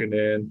 Walking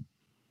in,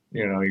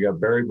 you got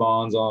Barry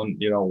Bonds on,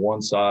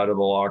 one side of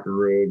the locker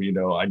room.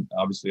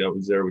 I was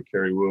there with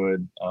Kerry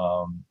Wood.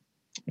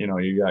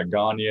 You got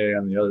Gagne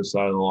on the other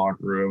side of the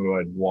locker room, who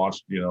I'd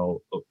watched,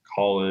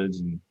 college.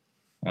 And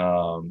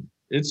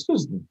it's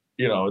just,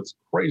 it's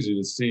crazy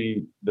to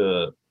see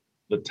the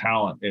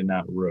talent in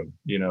that room.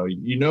 You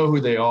know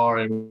who they are,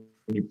 and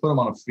when you put them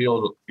on a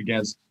field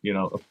against,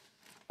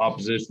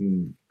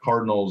 opposition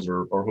Cardinals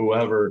or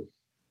whoever,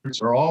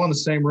 are all in the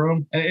same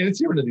room. And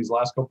it's even in these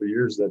last couple of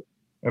years that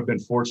I've been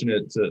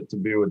fortunate to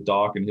be with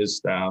Doc and his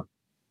staff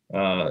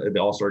at the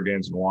All-Star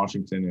games in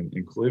Washington and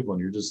in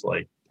Cleveland. You're just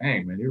like,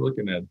 dang, man, you're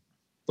looking at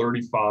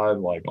 35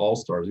 like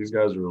All-Stars. These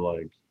guys are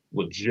like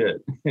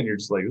legit. And you're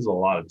just like, there's a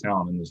lot of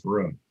talent in this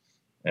room.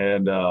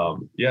 And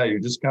you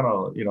just kind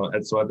of,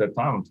 so at that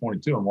time, I'm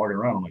 22, I'm walking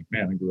around, I'm like,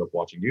 man, I grew up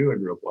watching you. I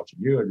grew up watching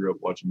you. I grew up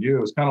watching you.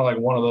 It was kind of like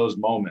one of those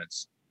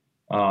moments.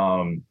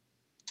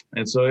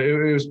 And so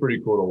it was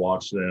pretty cool to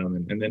watch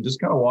them, and then just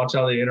kind of watch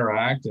how they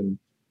interact and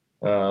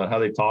how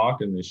they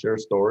talk and they share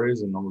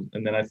stories. And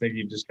then I think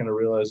you just kind of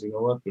realize,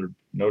 they're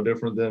no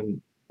different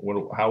than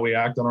how we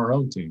act on our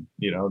own team.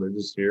 They're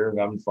just here and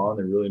having fun.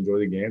 They really enjoy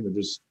the game. They're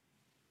just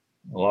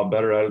a lot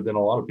better at it than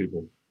a lot of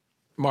people.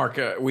 Mark,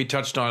 we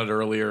touched on it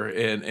earlier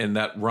in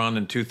that run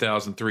in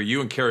 2003.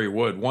 You and Kerry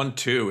Wood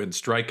 1-2 in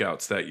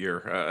strikeouts that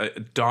year,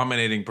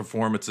 dominating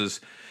performances.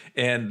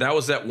 And that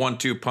was that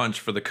 1-2 punch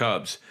for the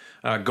Cubs.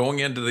 Going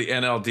into the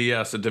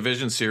NLDS, a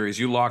division series,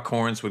 you lock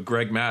horns with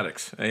Greg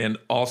Maddux and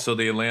also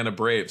the Atlanta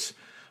Braves.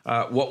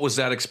 What was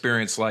that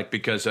experience like?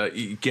 Because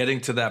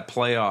getting to that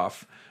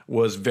playoff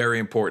was very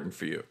important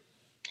for you.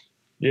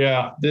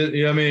 Yeah,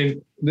 I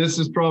mean, this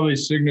is probably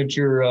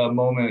signature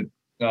moment,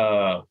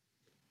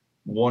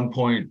 1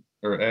 point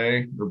or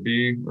A or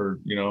B or,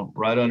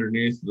 right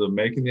underneath the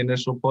making the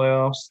initial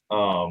playoffs.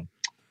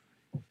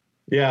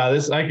 Yeah,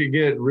 I could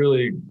get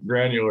really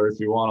granular if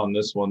you want on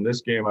this one.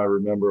 This game, I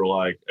remember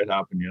like it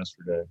happened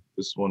yesterday.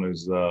 This one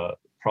is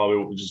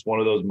probably just one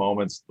of those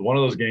moments, one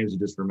of those games you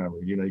just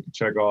remember. You can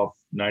check off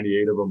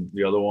 98 of them,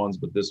 the other ones,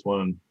 but this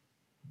one,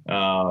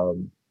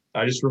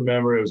 I just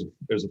remember it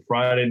was a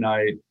Friday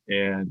night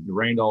and it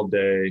rained all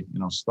day.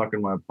 Stuck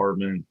in my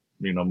apartment,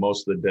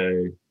 most of the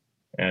day.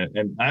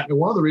 And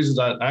one of the reasons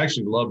I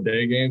actually love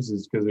day games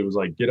is because it was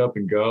like get up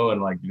and go,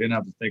 and like you didn't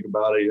have to think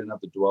about it, you didn't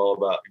have to dwell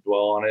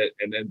on it.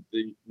 And then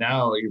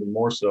now even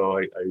more so,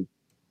 I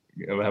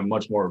have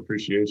much more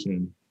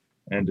appreciation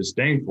and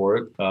disdain for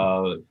it.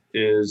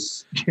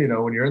 Is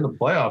when you're in the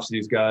playoffs,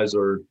 these guys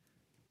are,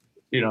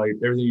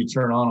 everything you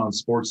turn on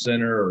Sports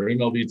Center or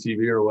MLB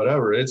TV or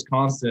whatever, it's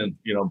constant,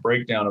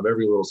 breakdown of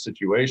every little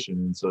situation,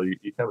 and so you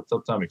have a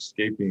tough time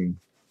escaping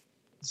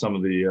some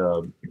of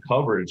the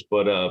coverage.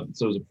 But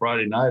so it was a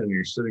Friday night and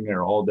you're sitting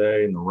there all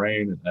day in the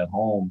rain at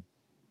home.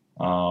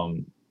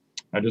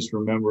 I just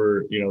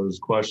remember, there's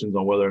questions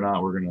on whether or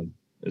not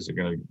is it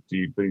going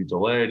to be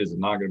delayed? Is it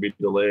not going to be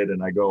delayed?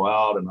 And I go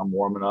out and I'm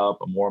warming up.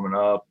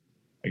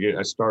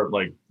 I start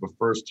like the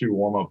first 2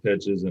 warm-up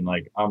pitches and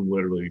like, I'm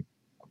literally,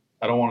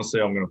 I don't want to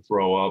say I'm going to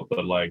throw up,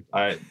 but like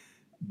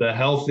the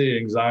healthy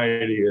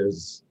anxiety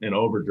is in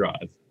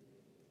overdrive.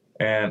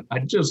 And I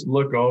just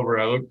look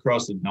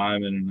across the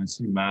diamond and I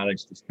see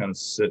Maddox just kind of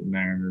sitting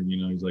there,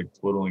 he's like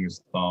twiddling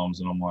his thumbs.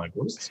 And I'm like,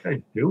 what is this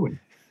guy doing?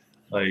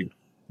 Like,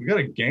 we got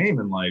a game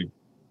in like,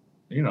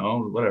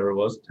 whatever it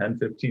was, 10,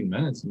 15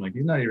 minutes. I'm like,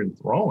 he's not even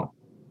throwing.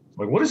 I'm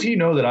like, what does he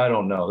know that I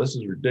don't know? This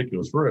is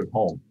ridiculous. We're at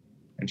home.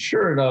 And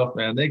sure enough,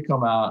 man, they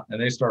come out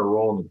and they start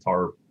rolling the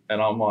tarp.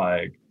 And I'm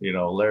like,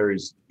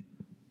 Larry's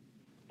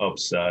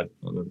upset.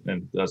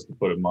 And that's to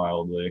put it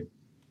mildly.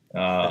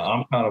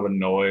 I'm kind of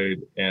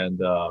annoyed, and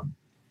so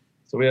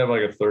we have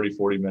like a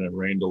 30-40 minute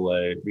rain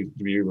delay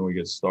when we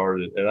get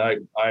started. And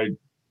I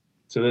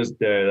to this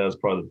day, that was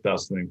probably the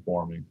best thing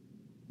for me.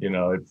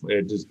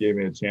 It just gave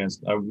me a chance.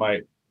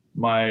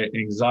 My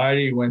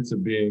anxiety went to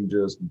being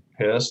just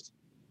pissed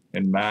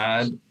and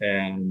mad,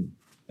 and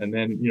then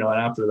and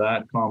after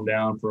that, calmed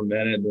down for a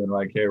minute, and then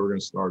like, hey, we're gonna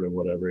start at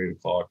whatever 8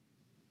 o'clock.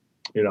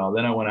 Then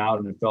I went out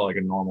and it felt like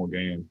a normal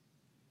game,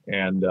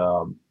 and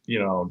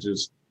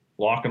just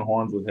locking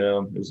horns with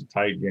him. It was a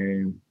tight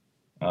game.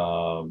 I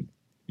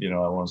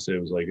want to say it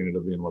was like ended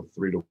up being like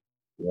 3-1.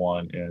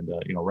 And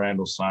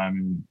Randall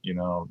Simon,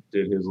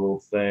 did his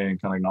little thing,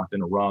 kind of knocked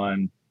in a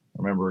run.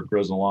 I remember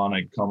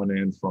Grizzolani coming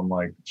in from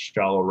like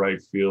shallow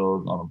right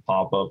field on a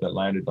pop up that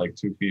landed like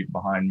 2 feet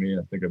behind me.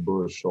 I think I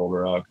blew his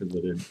shoulder out because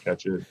I didn't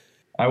catch it.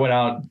 I went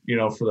out,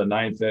 for the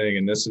 9th inning,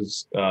 and this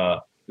was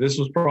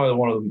probably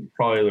one of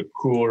the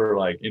cooler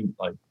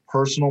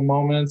personal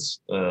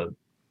moments.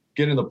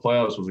 Getting the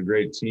playoffs was a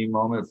great team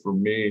moment for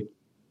me.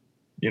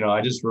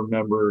 I just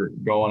remember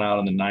going out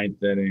in the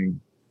 9th inning,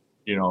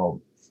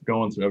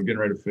 going through, getting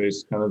ready to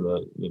face kind of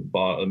the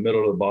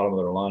middle to the bottom of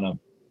their lineup,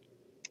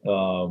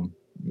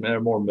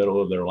 more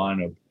middle of their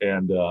lineup.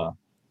 And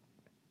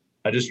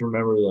I just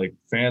remember like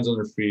fans on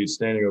their feet,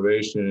 standing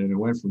ovation, and it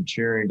went from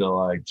cheering to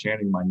like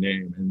chanting my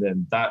name. And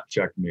then that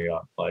checked me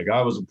up. Like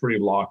I was pretty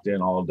locked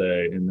in all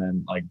day. And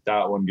then like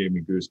that one gave me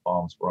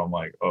goosebumps where I'm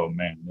like, oh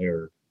man,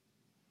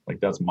 like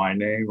that's my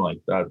name, like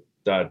that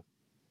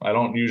I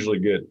don't usually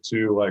get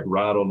too like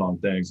rattled on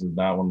things, and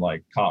that one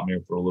like caught me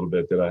for a little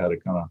bit that I had to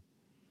kind of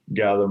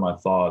gather my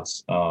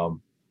thoughts.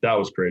 That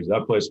was crazy.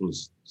 That place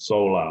was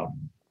so loud,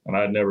 and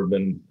I'd never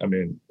been. I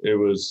mean, it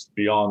was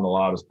beyond the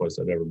loudest place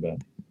I'd ever been.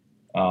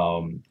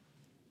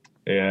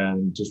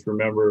 And just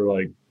remember,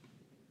 like,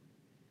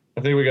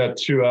 I think we got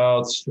 2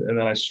 outs, and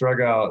then I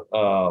struck out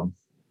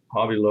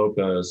Javi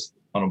Lopez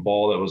on a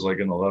ball that was like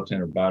in the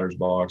left-hander batter's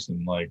box,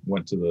 and like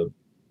went to the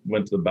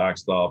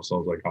backstop. So I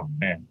was like, oh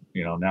man,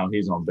 now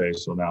he's on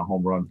base. So now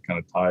home run kind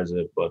of ties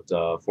it. But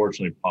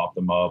fortunately popped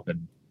them up.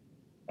 And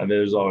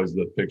there's always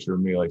the picture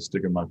of me like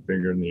sticking my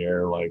finger in the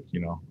air, like,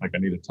 like I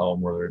need to tell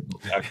them where it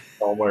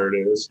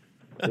is,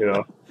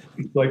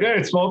 like, hey,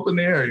 it's up in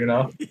the air,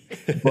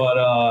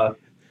 But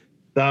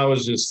that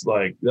was just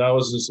like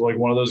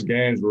one of those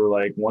games where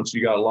like once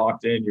you got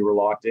locked in, you were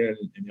locked in.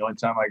 And the only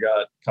time I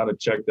got kind of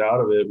checked out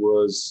of it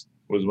was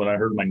when I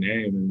heard my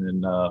name, and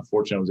then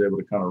fortunately I was able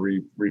to kind of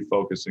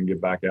refocus and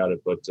get back at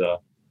it. But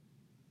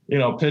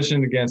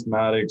pitching against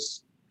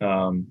Maddox,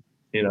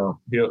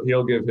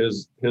 he'll give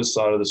his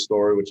side of the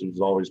story, which is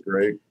always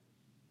great.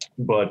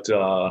 But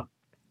I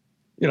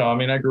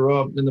grew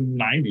up in the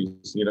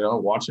 90s,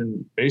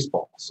 watching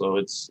baseball, so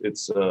it's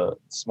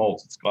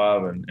Smoltz, it's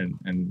Glav, and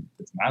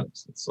it's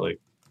Maddox. It's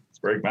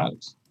Greg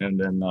Maddox, and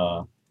then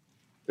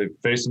to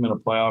face them in a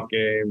playoff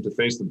game, to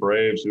face the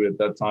Braves, who at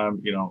that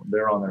time,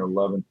 they're on their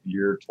 11th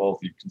year, 12th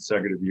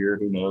consecutive year,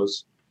 who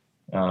knows,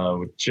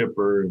 with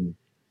Chipper and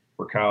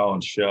Cal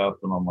and Shep,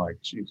 and I'm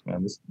like, geez,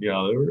 man, this, they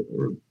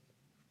were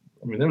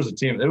I mean, there was a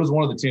team. It was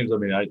one of the teams. I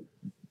mean,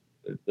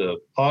 the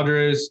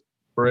Padres,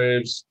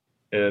 Braves,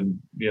 and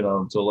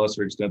to a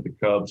lesser extent the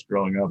Cubs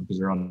growing up because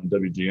they're on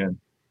WGN. I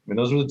mean,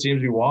 those were the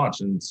teams you watch,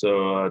 and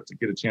so to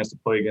get a chance to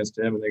play against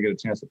him and then get a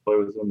chance to play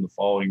with him the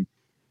following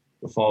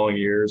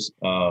years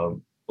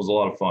was a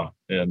lot of fun.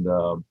 And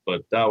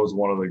but that was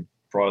one of the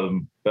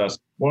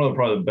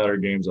better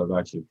games I've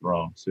actually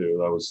thrown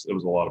too. It was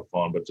a lot of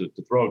fun. But to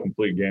throw a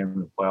complete game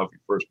in the your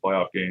first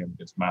playoff game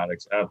against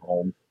Maddox at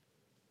home,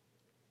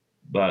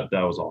 that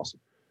was awesome.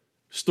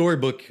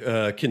 Storybook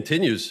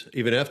continues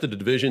even after the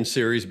division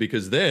series,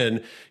 because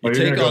then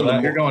you're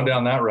going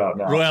down that route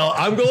now. Well,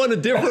 I'm going a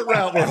different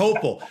route. We're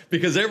hopeful,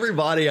 because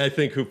everybody I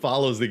think who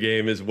follows the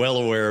game is well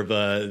aware of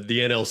the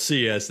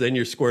NLCS. Then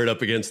you're squared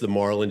up against the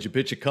Marlins. You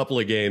pitch a couple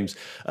of games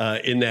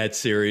in that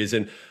series,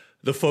 and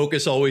the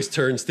focus always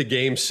turns to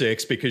Game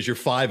 6 because you're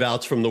 5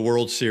 outs from the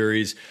World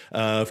Series.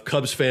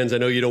 Cubs fans, I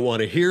know you don't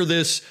want to hear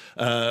this,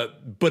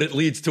 but it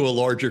leads to a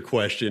larger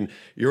question.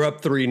 You're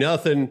up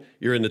 3-0.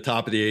 You're in the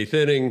top of the 8th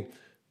inning.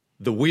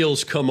 The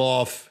wheels come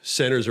off,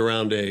 centers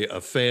around a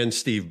fan,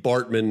 Steve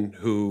Bartman,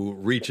 who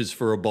reaches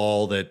for a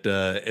ball that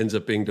ends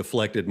up being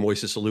deflected.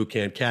 Moises Alou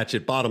can't catch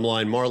it. Bottom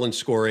line, Marlins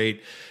score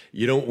 8.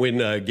 You don't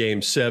win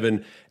Game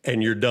 7,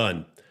 and you're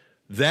done.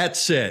 That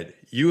said,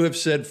 you have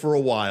said for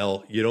a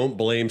while you don't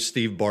blame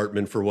Steve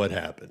Bartman for what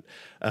happened.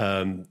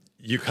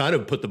 You kind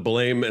of put the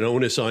blame and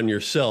onus on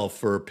yourself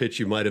for a pitch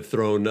you might have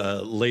thrown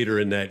later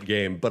in that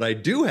game. But I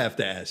do have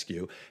to ask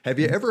you, have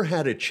you ever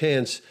had a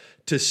chance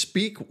to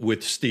speak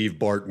with Steve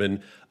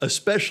Bartman,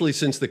 especially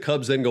since the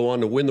Cubs then go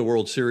on to win the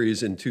World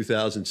Series in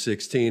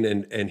 2016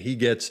 and he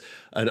gets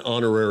an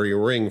honorary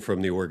ring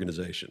from the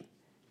organization?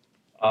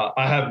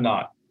 I have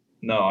not.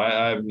 No,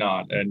 I have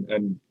not.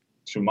 And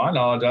to my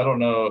knowledge, I don't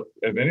know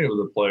if any of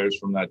the players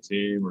from that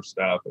team or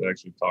staff had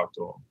actually talked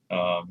to him.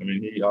 I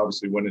mean, he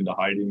obviously went into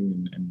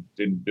hiding and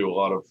didn't do a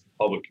lot of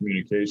public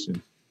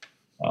communication.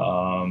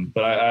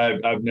 But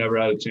I've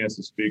never had a chance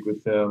to speak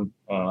with him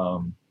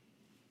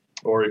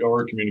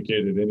or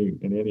communicated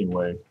in any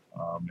way.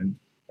 And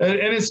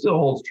it still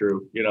holds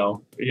true,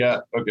 Yeah,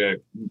 okay,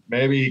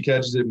 maybe he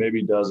catches it,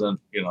 maybe he doesn't.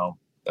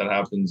 That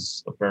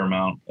happens a fair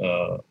amount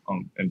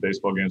in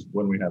baseball games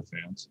when we have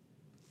fans.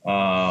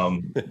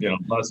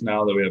 Less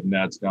now that we have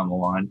nets down the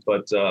line.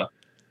 But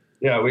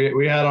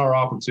we had our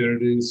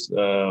opportunities.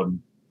 The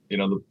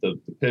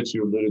pitch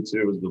you alluded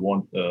to was the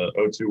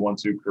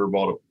 0-2-1-2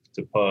 curveball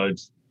to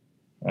Pudge,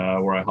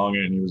 where I hung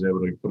it and he was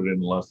able to put it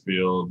in the left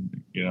field.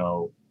 We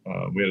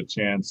had a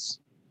chance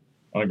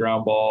on a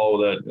ground ball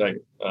that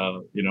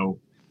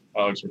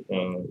Alex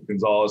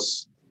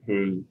Gonzalez,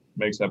 who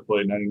makes that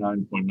play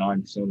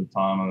 99.9% of the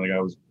time. I think I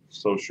was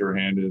so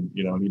sure-handed,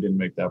 he didn't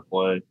make that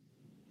play.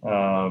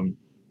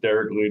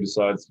 Derek Lee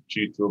decides to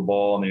cheat to a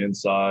ball on the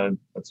inside.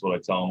 That's what I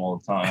tell him all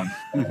the time.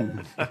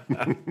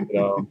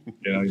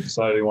 He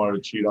decided he wanted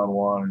to cheat on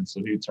one, and so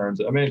he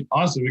turns it. I mean,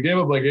 honestly, we gave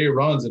up like 8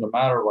 runs in a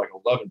matter of like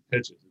 11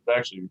 pitches. It's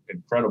actually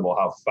incredible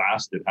how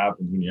fast it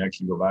happens when you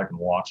actually go back and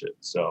watch it.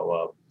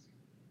 So,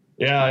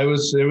 it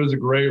was a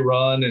great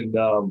run, and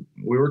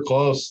we were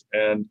close.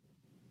 And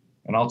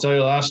I'll tell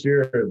you, last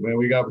year, when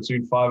we got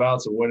between 5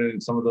 outs and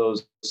winning some of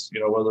those,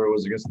 whether it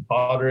was against the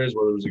Padres,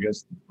 whether it was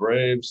against the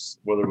Braves,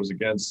 whether it was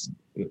against,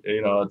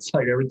 it's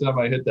like every time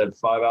I hit that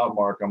 5-out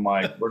mark, I'm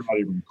like, we're not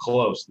even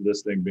close to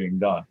this thing being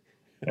done.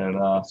 And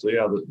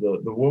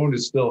the wound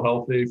is still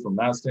healthy from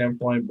that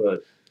standpoint,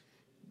 but,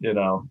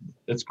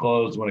 it's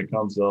closed when it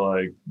comes to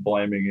like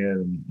blaming it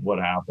and what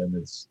happened.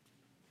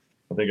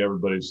 I think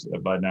everybody's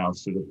by now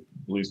should have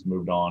at least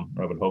moved on,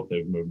 or I would hope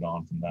they've moved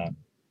on from that.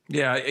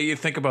 Yeah, you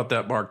think about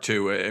that, Mark,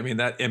 too. I mean,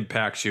 that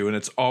impacts you, and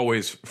it's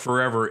always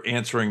forever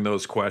answering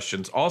those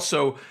questions.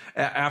 Also,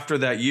 after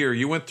that year,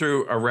 you went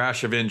through a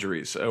rash of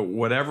injuries.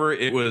 Whatever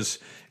it was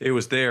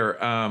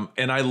there.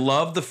 And I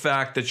love the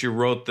fact that you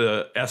wrote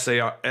the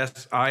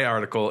SI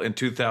article in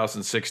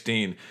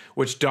 2016,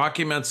 which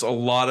documents a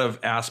lot of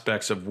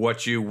aspects of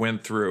what you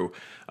went through.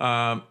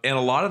 And a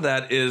lot of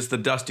that is the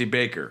Dusty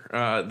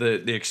Baker,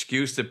 the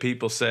excuse that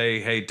people say,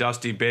 hey,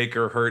 Dusty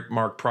Baker hurt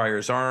Mark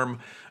Prior's arm.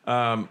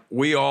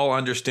 We all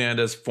understand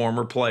as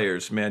former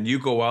players, man, you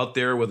go out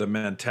there with a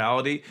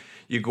mentality,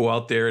 you go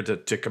out there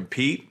to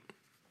compete.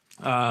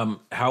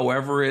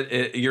 However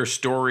your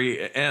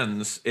story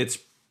ends, it's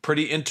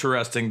pretty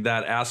interesting,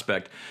 that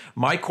aspect.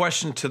 My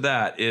question to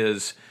that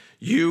is,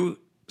 you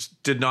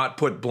did not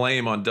put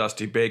blame on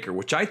Dusty Baker,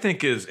 which I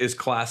think is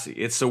classy.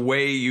 It's the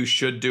way you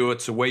should do it.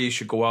 It's the way you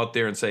should go out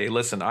there and say,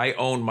 listen, I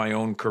own my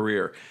own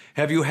career.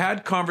 Have you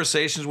had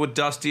conversations with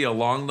Dusty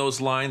along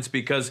those lines?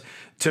 Because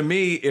to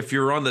me, if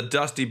you're on the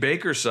Dusty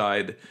Baker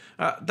side,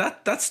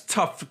 that's a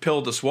tough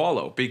pill to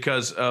swallow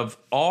because of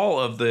all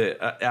of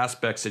the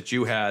aspects that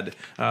you had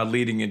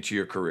leading into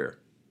your career.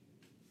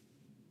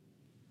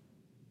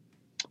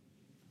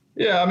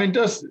 Yeah, I mean,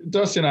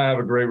 Dusty and I have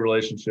a great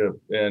relationship,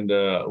 and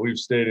we've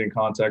stayed in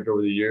contact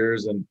over the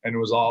years, and it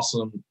was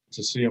awesome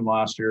to see him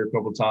last year a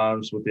couple of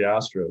times with the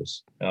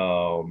Astros.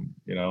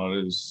 It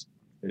was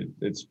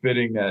it's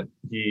fitting that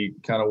he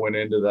kind of went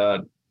into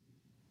that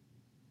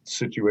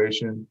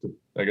situation,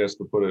 I guess,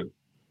 to put it,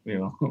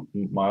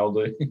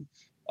 mildly,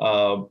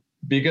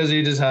 because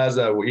he just has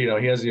that,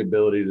 he has the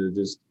ability to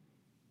just,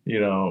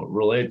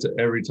 relate to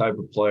every type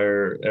of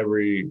player,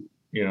 every,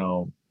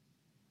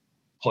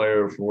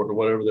 player for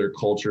whatever their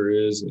culture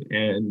is,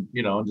 and,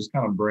 just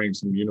kind of bring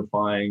some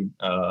unifying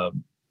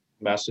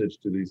message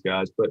to these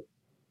guys. But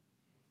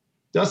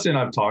Dusty and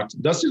I've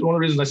talked. Dusty's one of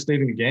the reasons I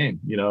stayed in the game.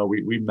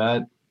 We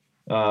met.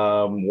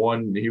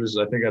 He was,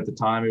 I think at the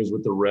time he was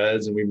with the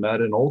Reds, and we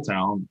met in Old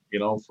Town, he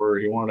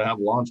wanted to have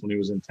lunch when he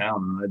was in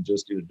town, and I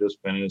just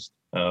finished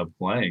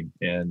playing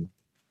and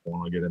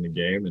want to get in the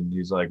game. And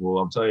he's like, well,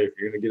 I'll tell you, if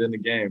you're going to get in the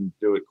game,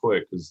 do it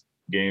quick, because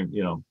game,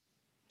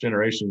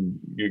 generation,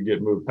 you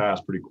get moved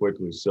past pretty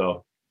quickly.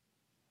 So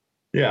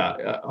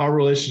yeah, our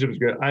relationship is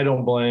good. I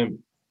don't blame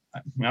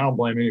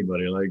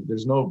anybody. Like,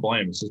 there's no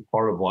blame. It's just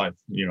part of life,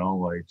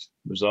 like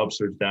there's ups,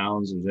 there's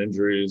downs, there's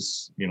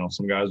injuries.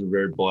 Some guys are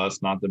very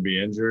blessed not to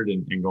be injured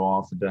and go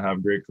off and to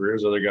have great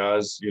careers. Other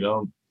guys,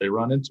 they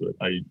run into it.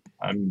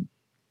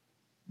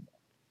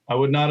 I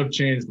would not have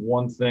changed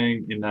one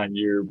thing in that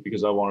year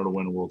because I wanted to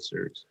win a World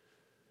Series.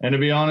 And to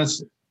be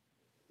honest,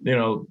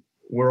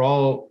 we're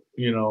all,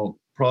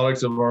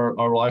 products of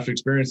our life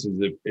experiences.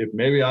 If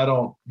maybe I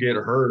don't get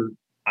hurt,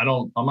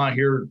 I'm not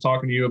here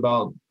talking to you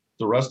about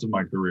the rest of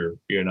my career,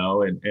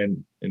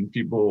 and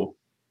people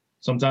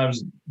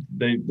sometimes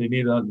they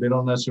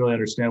don't necessarily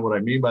understand what I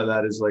mean by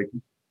that. Is like,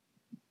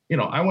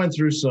 I went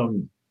through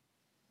some,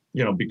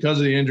 because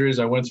of the injuries,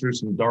 I went through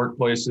some dark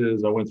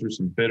places. I went through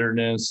some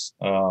bitterness,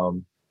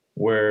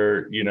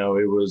 where,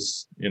 it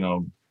was,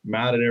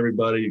 mad at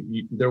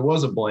everybody. There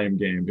was a blame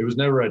game. It was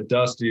never at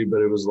Dusty,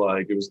 but it was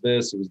like, it was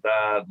this, it was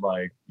that,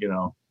 like,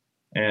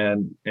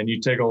 and you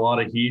take a lot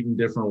of heat in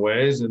different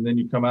ways, and then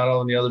you come out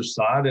on the other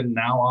side, and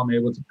now I'm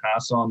able to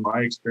pass on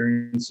my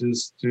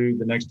experiences to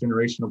the next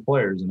generation of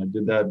players. And I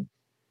did that,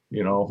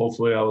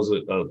 hopefully I was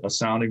a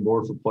sounding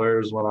board for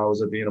players when I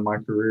was at the end of my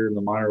career in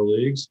the minor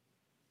leagues.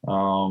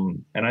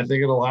 And I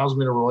think it allows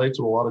me to relate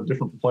to a lot of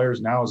different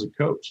players now as a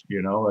coach.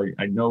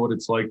 I know what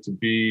it's like to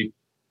be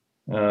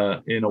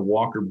in a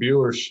Walker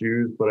Buehler's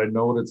shoes, but I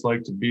know what it's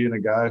like to be in a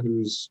guy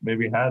who's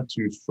maybe had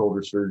 2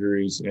 shoulder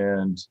surgeries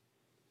and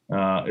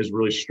is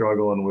really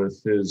struggling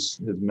with his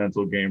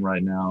mental game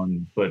right now,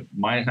 but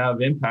might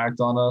have impact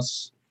on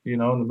us, in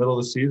the middle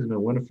of the season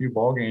and win a few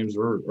ball games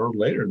or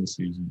later in the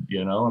season,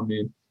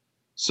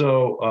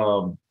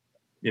 so,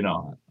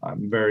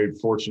 I'm very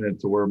fortunate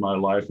to where my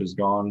life has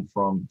gone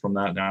from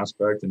that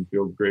aspect, and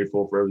feel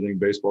grateful for everything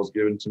baseball's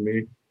given to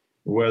me,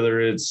 whether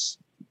it's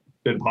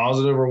been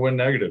positive or when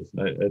negative.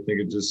 I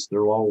think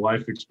they're all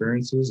life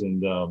experiences,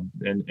 and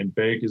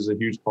Bake is a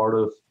huge part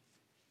of,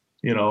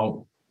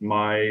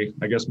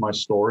 my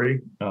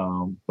story.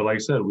 But like I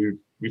said, we've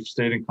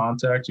stayed in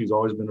contact. He's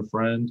always been a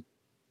friend.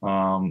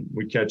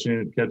 We catch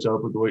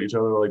up with each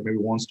other like maybe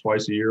once,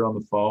 twice a year on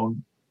the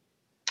phone.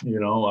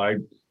 I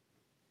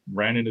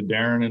ran into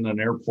Darren in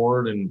an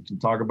airport and can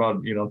talk to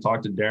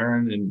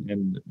Darren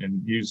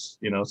and use,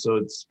 so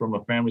it's from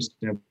a family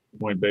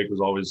standpoint. Bake was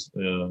always,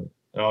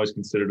 I always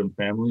considered him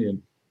family.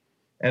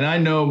 And I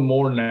know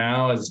more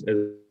now as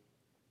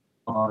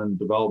on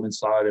development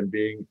side and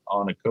being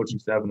on a coaching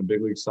staff and a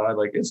big league side,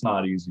 like, it's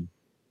not easy.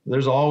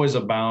 There's always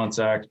a balance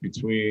act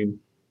between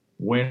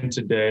win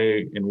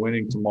today and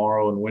winning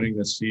tomorrow and winning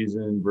this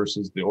season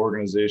versus the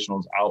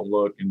organizational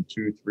outlook in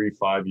 2, 3,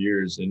 5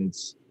 years. And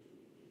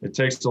it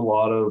takes a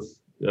lot of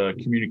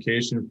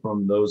communication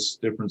from those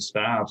different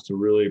staffs to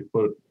really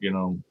put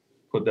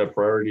that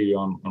priority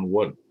on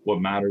what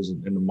matters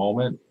in the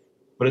moment.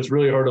 But it's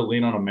really hard to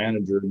lean on a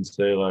manager and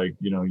say, like,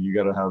 you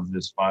got to have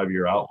this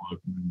 5-year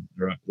outlook. And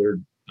their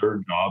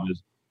job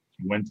is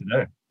to win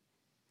today.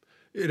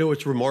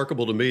 It's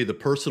remarkable to me, the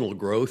personal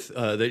growth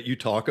that you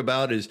talk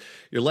about. Is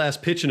your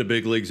last pitch in the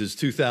big leagues is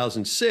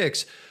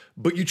 2006,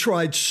 but you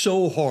tried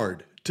so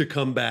hard to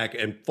come back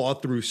and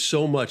fought through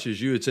so much,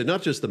 as you had said,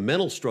 not just the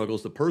mental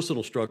struggles, the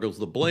personal struggles,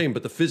 the blame,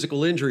 but the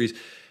physical injuries,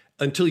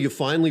 until you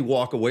finally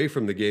walk away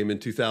from the game in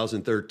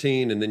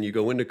 2013. And then you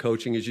go into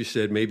coaching, as you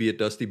said, maybe at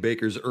Dusty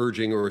Baker's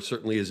urging or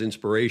certainly his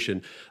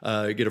inspiration,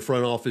 get a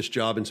front office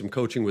job and some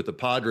coaching with the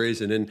Padres.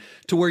 And then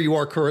to where you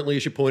are currently,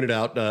 as you pointed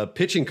out,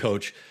 pitching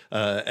coach,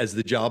 as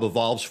the job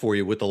evolves for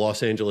you with the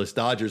Los Angeles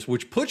Dodgers,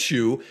 which puts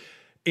you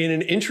in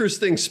an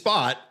interesting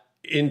spot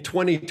in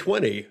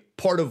 2020,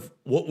 part of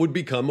what would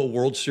become a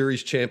World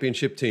Series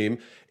championship team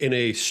in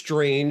a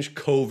strange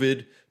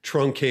COVID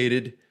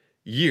truncated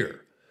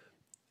year.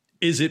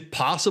 Is it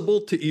possible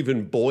to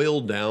even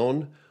boil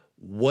down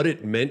what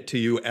it meant to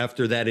you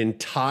after that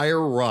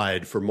entire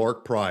ride for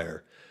Mark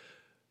Prior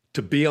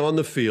to be on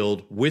the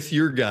field with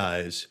your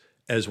guys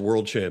as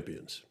world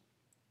champions?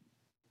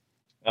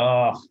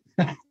 No,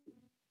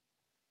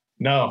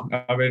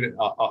 I mean,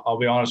 I'll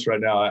be honest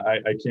right now.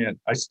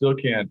 I still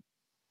can't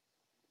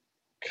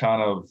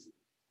kind of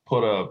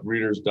put a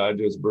Reader's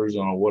Digest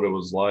version on what it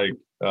was like,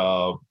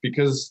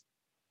 because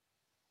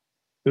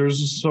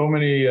there's just so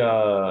many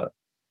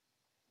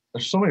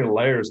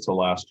layers to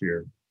last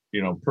year.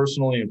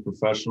 personally and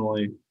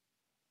professionally.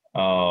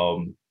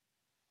 I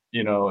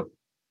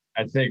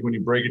think when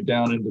you break it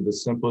down into the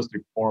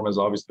simplistic form, as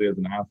obviously as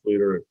an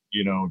athlete, or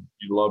you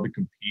love to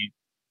compete.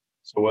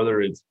 So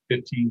whether it's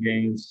 15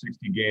 games,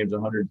 60 games,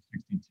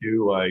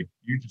 162, like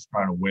you're just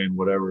trying to win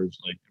whatever. It's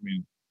like,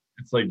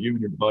 it's like you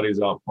and your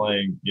buddies out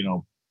playing,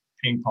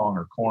 ping pong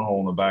or cornhole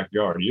in the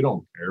backyard. You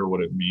don't care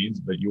what it means,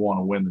 but you want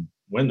to win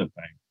the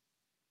thing.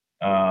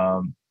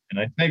 And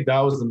I think that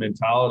was the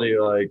mentality,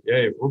 like,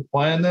 hey, if we're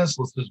playing this,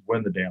 let's just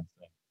win the damn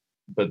thing.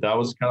 But that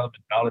was kind of the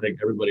mentality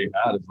that everybody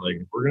had. It's like,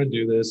 if we're going to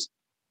do this,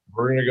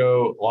 we're going to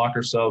go lock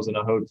ourselves in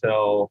a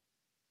hotel,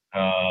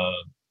 do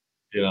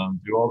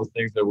all the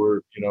things that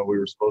we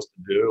were supposed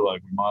to do.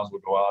 Like, we might as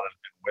well go out and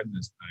win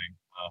this thing,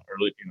 or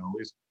at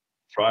least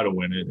try to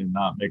win it and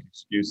not make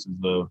excuses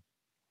of,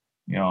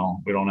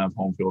 we don't have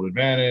home field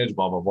advantage,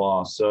 blah, blah,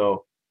 blah.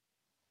 So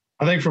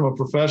I think from a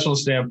professional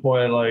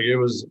standpoint, like, it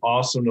was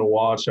awesome to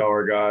watch how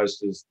our guys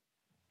just,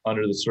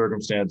 under the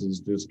circumstances,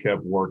 just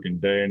kept working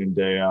day in and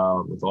day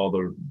out with all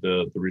the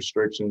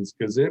restrictions,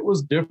 because it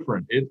was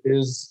different. It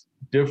is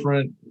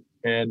different.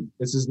 And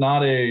this is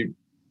not I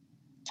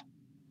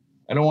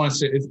don't want to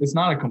say it's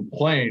not a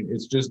complaint.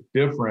 It's just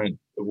different,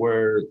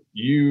 where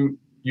you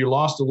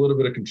lost a little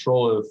bit of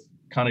control of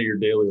kind of your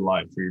daily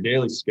life, or your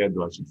daily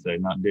schedule, I should say,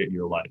 not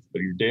your life,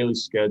 but your daily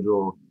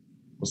schedule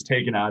was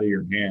taken out of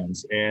your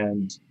hands.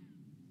 And,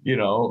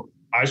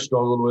 I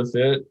struggled with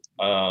it.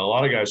 A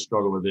lot of guys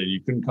struggle with it. You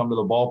couldn't come to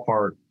the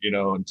ballpark,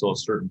 until a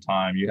certain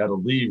time. You had to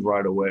leave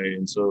right away.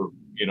 And so,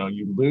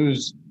 you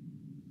lose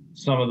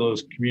some of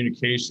those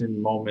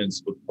communication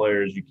moments with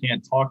players. You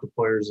can't talk to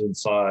players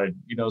inside,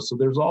 so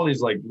there's all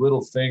these like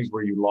little things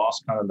where you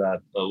lost kind of that,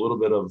 a little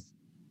bit of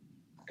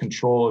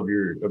control of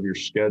your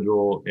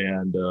schedule.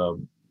 And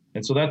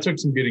so that took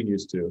some getting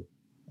used to.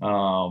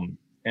 So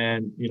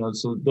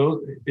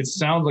those, it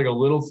sounds like a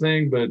little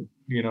thing, but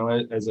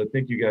as I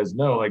think you guys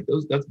know, like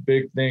that's a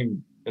big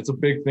thing. It's a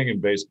big thing in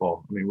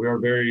baseball. I mean, we are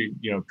very,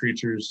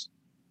 creatures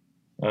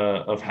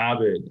of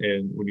habit.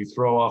 And when you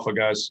throw off a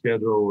guy's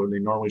schedule when he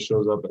normally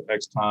shows up at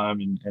X time,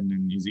 and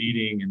then he's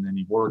eating, and then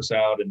he works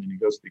out, and then he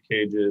goes to the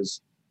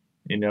cages,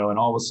 and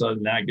all of a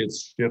sudden that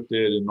gets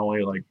shifted, and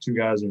only like two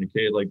guys are in the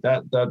cage, like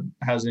that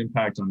has an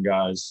impact on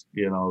guys,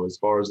 as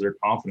far as their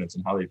confidence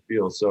and how they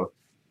feel. So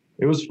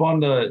it was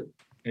fun to,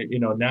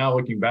 now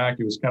looking back,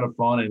 it was kind of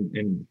fun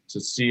and to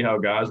see how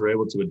guys were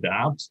able to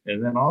adapt,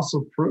 and then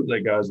also prove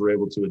that guys were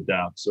able to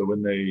adapt. So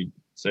when they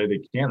say they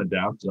can't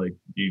adapt, like,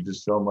 you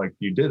just show them like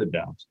you did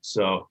adapt.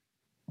 So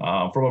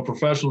from a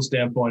professional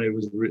standpoint, it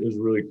was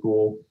really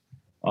cool.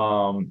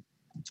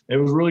 It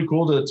was really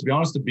cool to be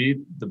honest, to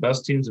beat the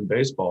best teams in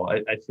baseball.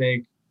 I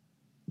think,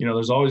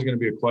 there's always going to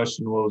be a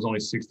question, well, it was only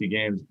 60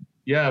 games.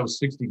 Yeah, it was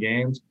 60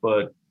 games,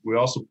 but we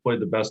also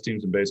played the best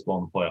teams in baseball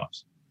in the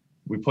playoffs.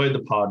 We played the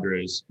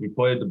Padres, we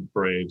played the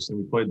Braves, and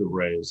we played the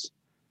Rays.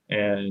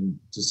 And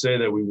to say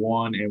that we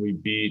won and we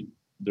beat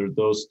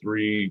those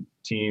three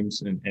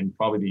teams, and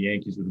probably the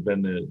Yankees would have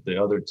been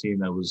the other team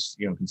that was,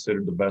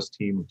 considered the best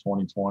team of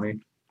 2020.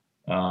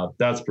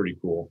 That's pretty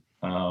cool.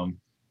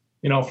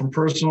 From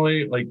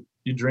personally, like,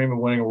 you dream of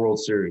winning a World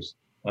Series.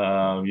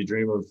 You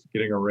dream of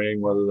getting a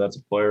ring, whether that's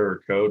a player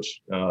or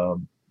coach.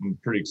 I'm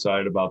pretty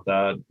excited about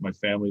that. My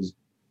family's,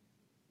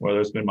 whether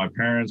it's been my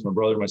parents, my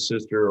brother, my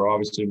sister, or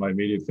obviously my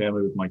immediate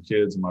family with my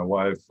kids and my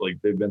wife, like,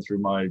 they've been through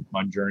my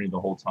journey the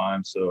whole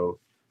time. So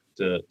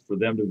for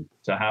them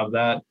to have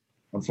that,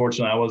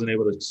 unfortunately, I wasn't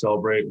able to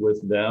celebrate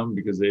with them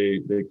because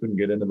they couldn't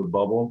get into the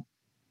bubble.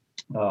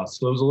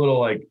 So it was a little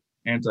like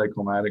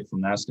anticlimactic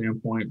from that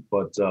standpoint.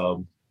 But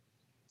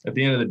at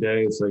the end of the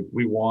day, it's like,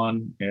 we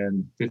won,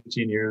 and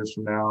 15 years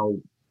from now,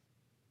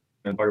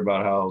 and talk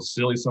about how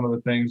silly some of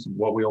the things,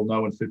 what we'll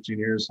know in 15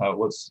 years,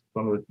 what's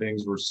some of the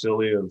things were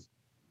silly of,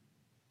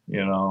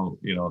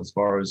 as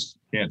far as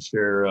can't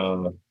share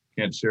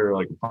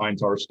like a pine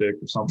tar stick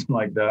or something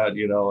like that,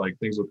 like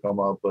things will come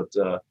up. But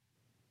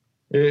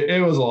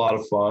it was a lot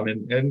of fun,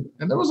 and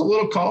there was a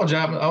little college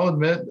atmosphere. I'll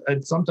admit,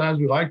 sometimes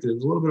we liked it. It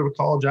was a little bit of a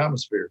college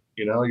atmosphere.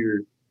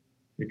 You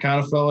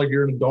kind of felt like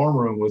you're in a dorm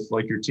room with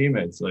like your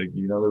teammates. Like,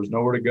 there was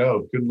nowhere to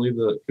go. Couldn't leave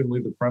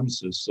the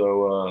premises.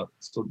 So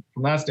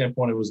from that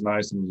standpoint, it was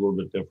nice, and it was a little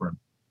bit different.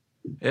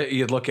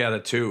 You'd look at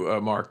it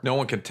too, Mark. No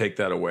one can take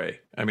that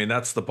away. I mean,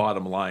 that's the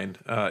bottom line.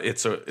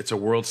 It's a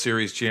World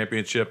Series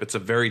championship. It's a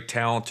very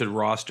talented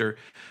roster.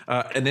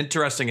 An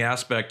interesting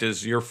aspect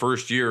is your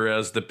first year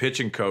as the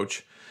pitching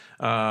coach.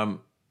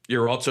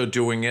 You're also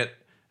doing it,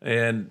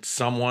 and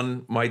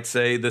someone might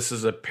say this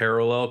is a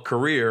parallel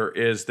career,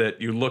 is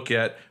that you look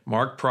at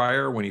Mark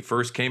Prior when he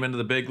first came into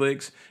the big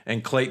leagues,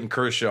 and Clayton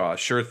Kershaw,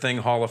 sure thing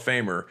Hall of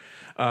Famer.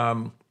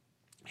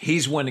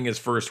 He's winning his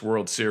first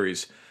World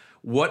Series.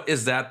 What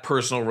is that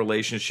personal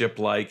relationship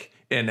like,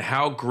 and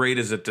how great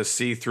is it to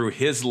see through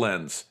his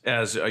lens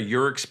as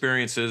your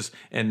experiences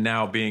and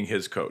now being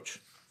his coach?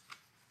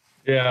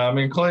 Yeah, I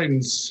mean,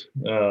 Clayton's,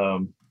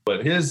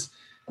 but his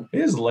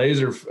his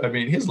laser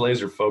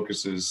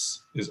focus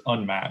is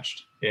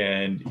unmatched,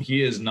 and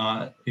he is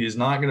not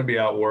going to be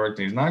outworked, and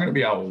he's not going to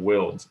be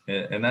outwilled.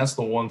 And that's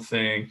the one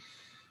thing,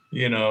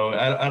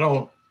 I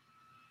don't,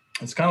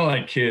 it's kind of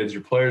like kids.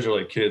 Your players are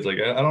like kids. Like,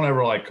 I don't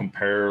ever like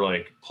compare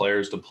like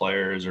players to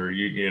players, or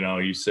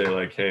you say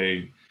like,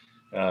 hey,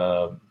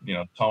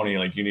 Tony,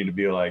 like you need to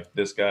be like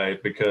this guy,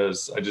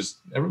 because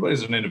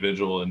everybody's an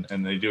individual,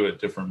 and they do it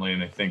differently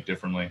and they think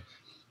differently.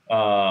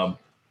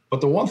 But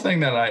the one thing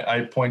that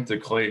I point to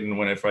Clayton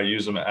if I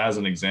use him as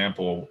an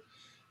example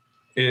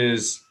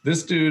is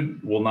this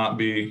dude will not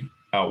be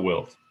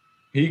outwilled.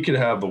 He could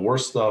have the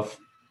worst stuff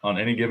on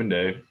any given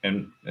day.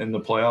 And in the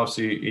playoffs,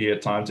 he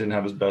at times didn't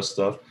have his best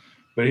stuff,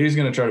 but he's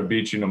going to try to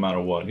beat you no matter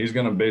what. He's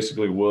going to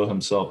basically will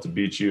himself to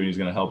beat you, and he's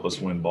going to help us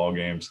win ball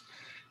games.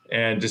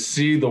 And to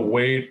see the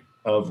weight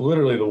of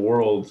literally the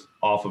world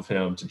off of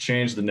him, to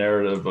change the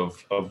narrative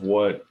of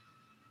what,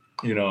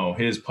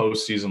 his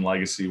postseason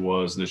legacy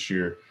was this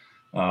year,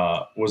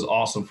 was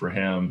awesome for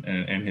him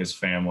and his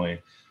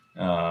family.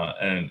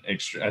 I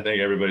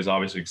think everybody's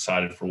obviously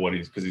excited for what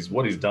he's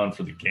done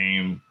for the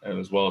game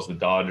as well as the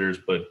Dodgers,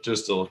 but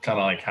just to kind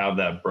of like have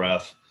that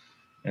breath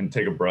and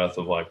take a breath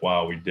of like,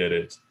 wow, we did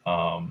it.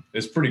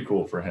 It's pretty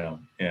cool for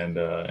him. And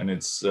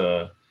it's,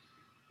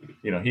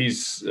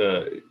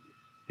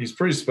 he's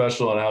pretty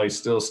special on how he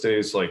still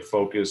stays like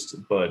focused,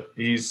 but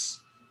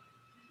he's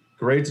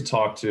great to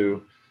talk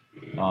to.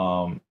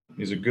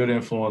 He's a good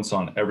influence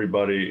on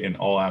everybody in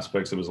all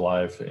aspects of his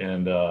life.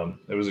 And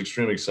it was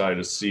extremely excited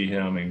to see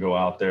him and go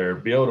out there,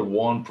 be able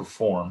to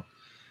perform.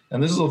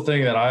 And this is the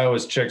thing that I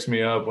always checks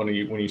me up when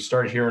you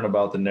start hearing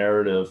about the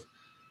narrative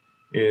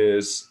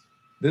is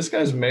this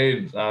guy's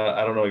made,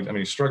 I don't know. I mean,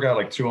 he struck out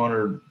like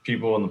 200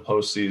 people in the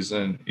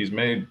postseason. He's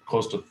made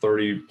close to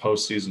 30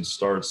 postseason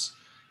starts.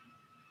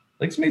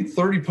 Like he's made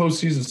 30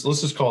 postseasons.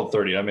 Let's just call it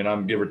 30. I mean,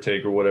 I'm give or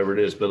take or whatever it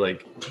is, but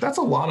like, that's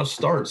a lot of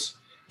starts.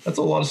 That's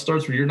a lot of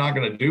starts where you're not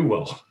going to do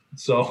well.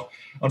 So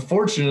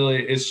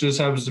unfortunately, it just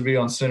happens to be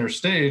on center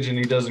stage and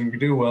he doesn't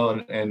do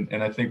well.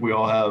 And I think we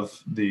all have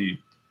the,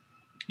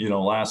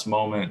 last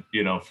moment,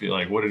 feel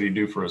like, what did he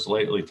do for us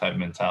lately type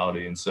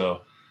mentality. And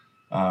so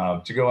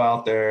to go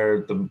out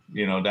there, to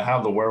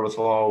have the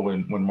wherewithal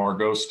when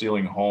Margot's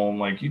stealing home,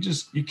 like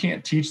you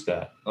can't teach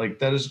that. Like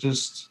that is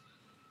just,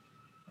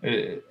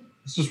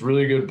 it's just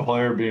really good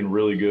player being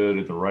really good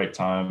at the right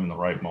time and the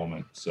right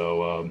moment.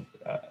 So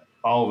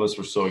all of us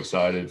were so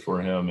excited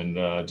for him,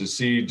 and to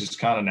see just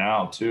kind of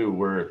now too,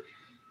 where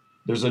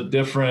there's a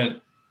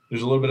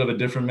little bit of a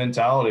different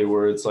mentality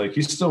where it's like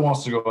he still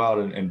wants to go out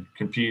and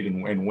compete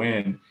and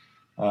win,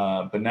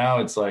 but now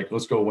it's like,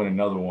 let's go win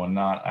another one,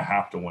 not I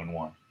have to win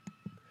one.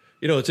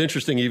 It's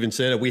interesting you even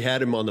said it. We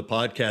had him on the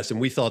podcast, and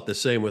we thought the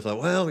same. We thought,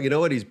 well, you know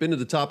what? He's been to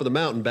the top of the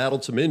mountain,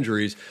 battled some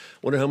injuries.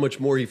 Wonder how much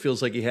more he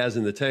feels like he has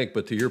in the tank.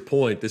 But to your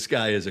point, this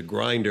guy is a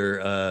grinder,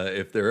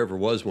 if there ever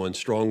was one,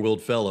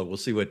 strong-willed fellow. We'll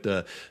see what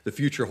the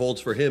future holds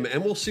for him,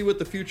 and we'll see what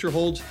the future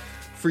holds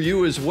for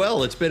you as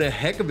well. It's been a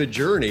heck of a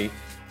journey,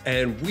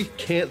 and we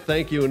can't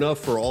thank you enough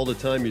for all the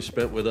time you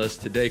spent with us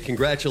today.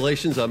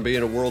 Congratulations on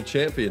being a world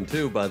champion,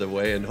 too, by the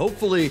way. And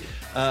hopefully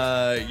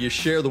you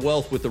share the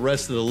wealth with the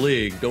rest of the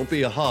league. Don't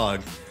be a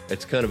hog.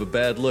 It's kind of a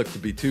bad look to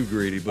be too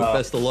greedy, but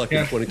best of luck in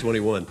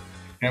 2021.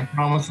 Can't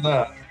promise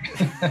that.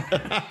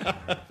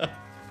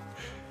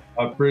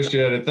 I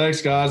appreciate it.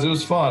 Thanks, guys. It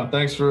was fun.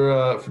 Thanks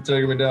for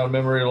taking me down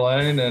memory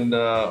lane, and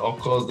I'll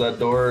close that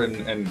door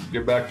and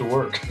get back to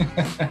work.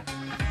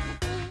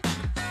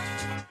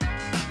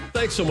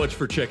 Thanks so much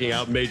for checking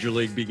out Major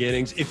League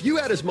Beginnings. If you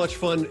had as much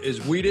fun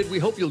as we did, we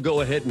hope you'll go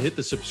ahead and hit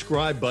the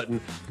subscribe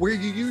button where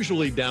you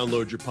usually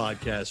download your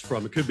podcast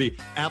from. It could be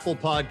Apple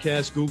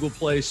Podcasts, Google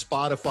Play,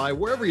 Spotify,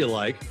 wherever you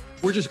like.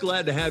 We're just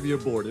glad to have you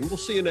aboard, and we'll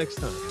see you next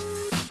time.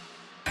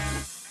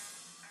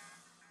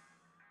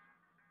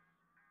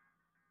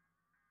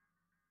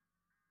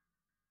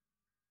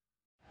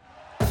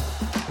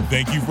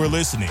 Thank you for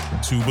listening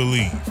to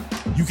Believe.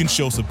 You can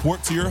show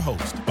support to your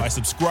host by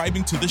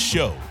subscribing to the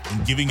show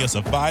and giving us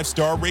a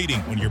 5-star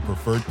rating on your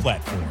preferred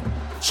platform.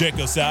 Check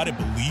us out at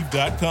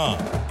Believe.com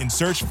and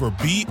search for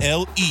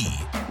BLEAV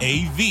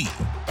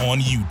on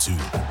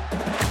YouTube.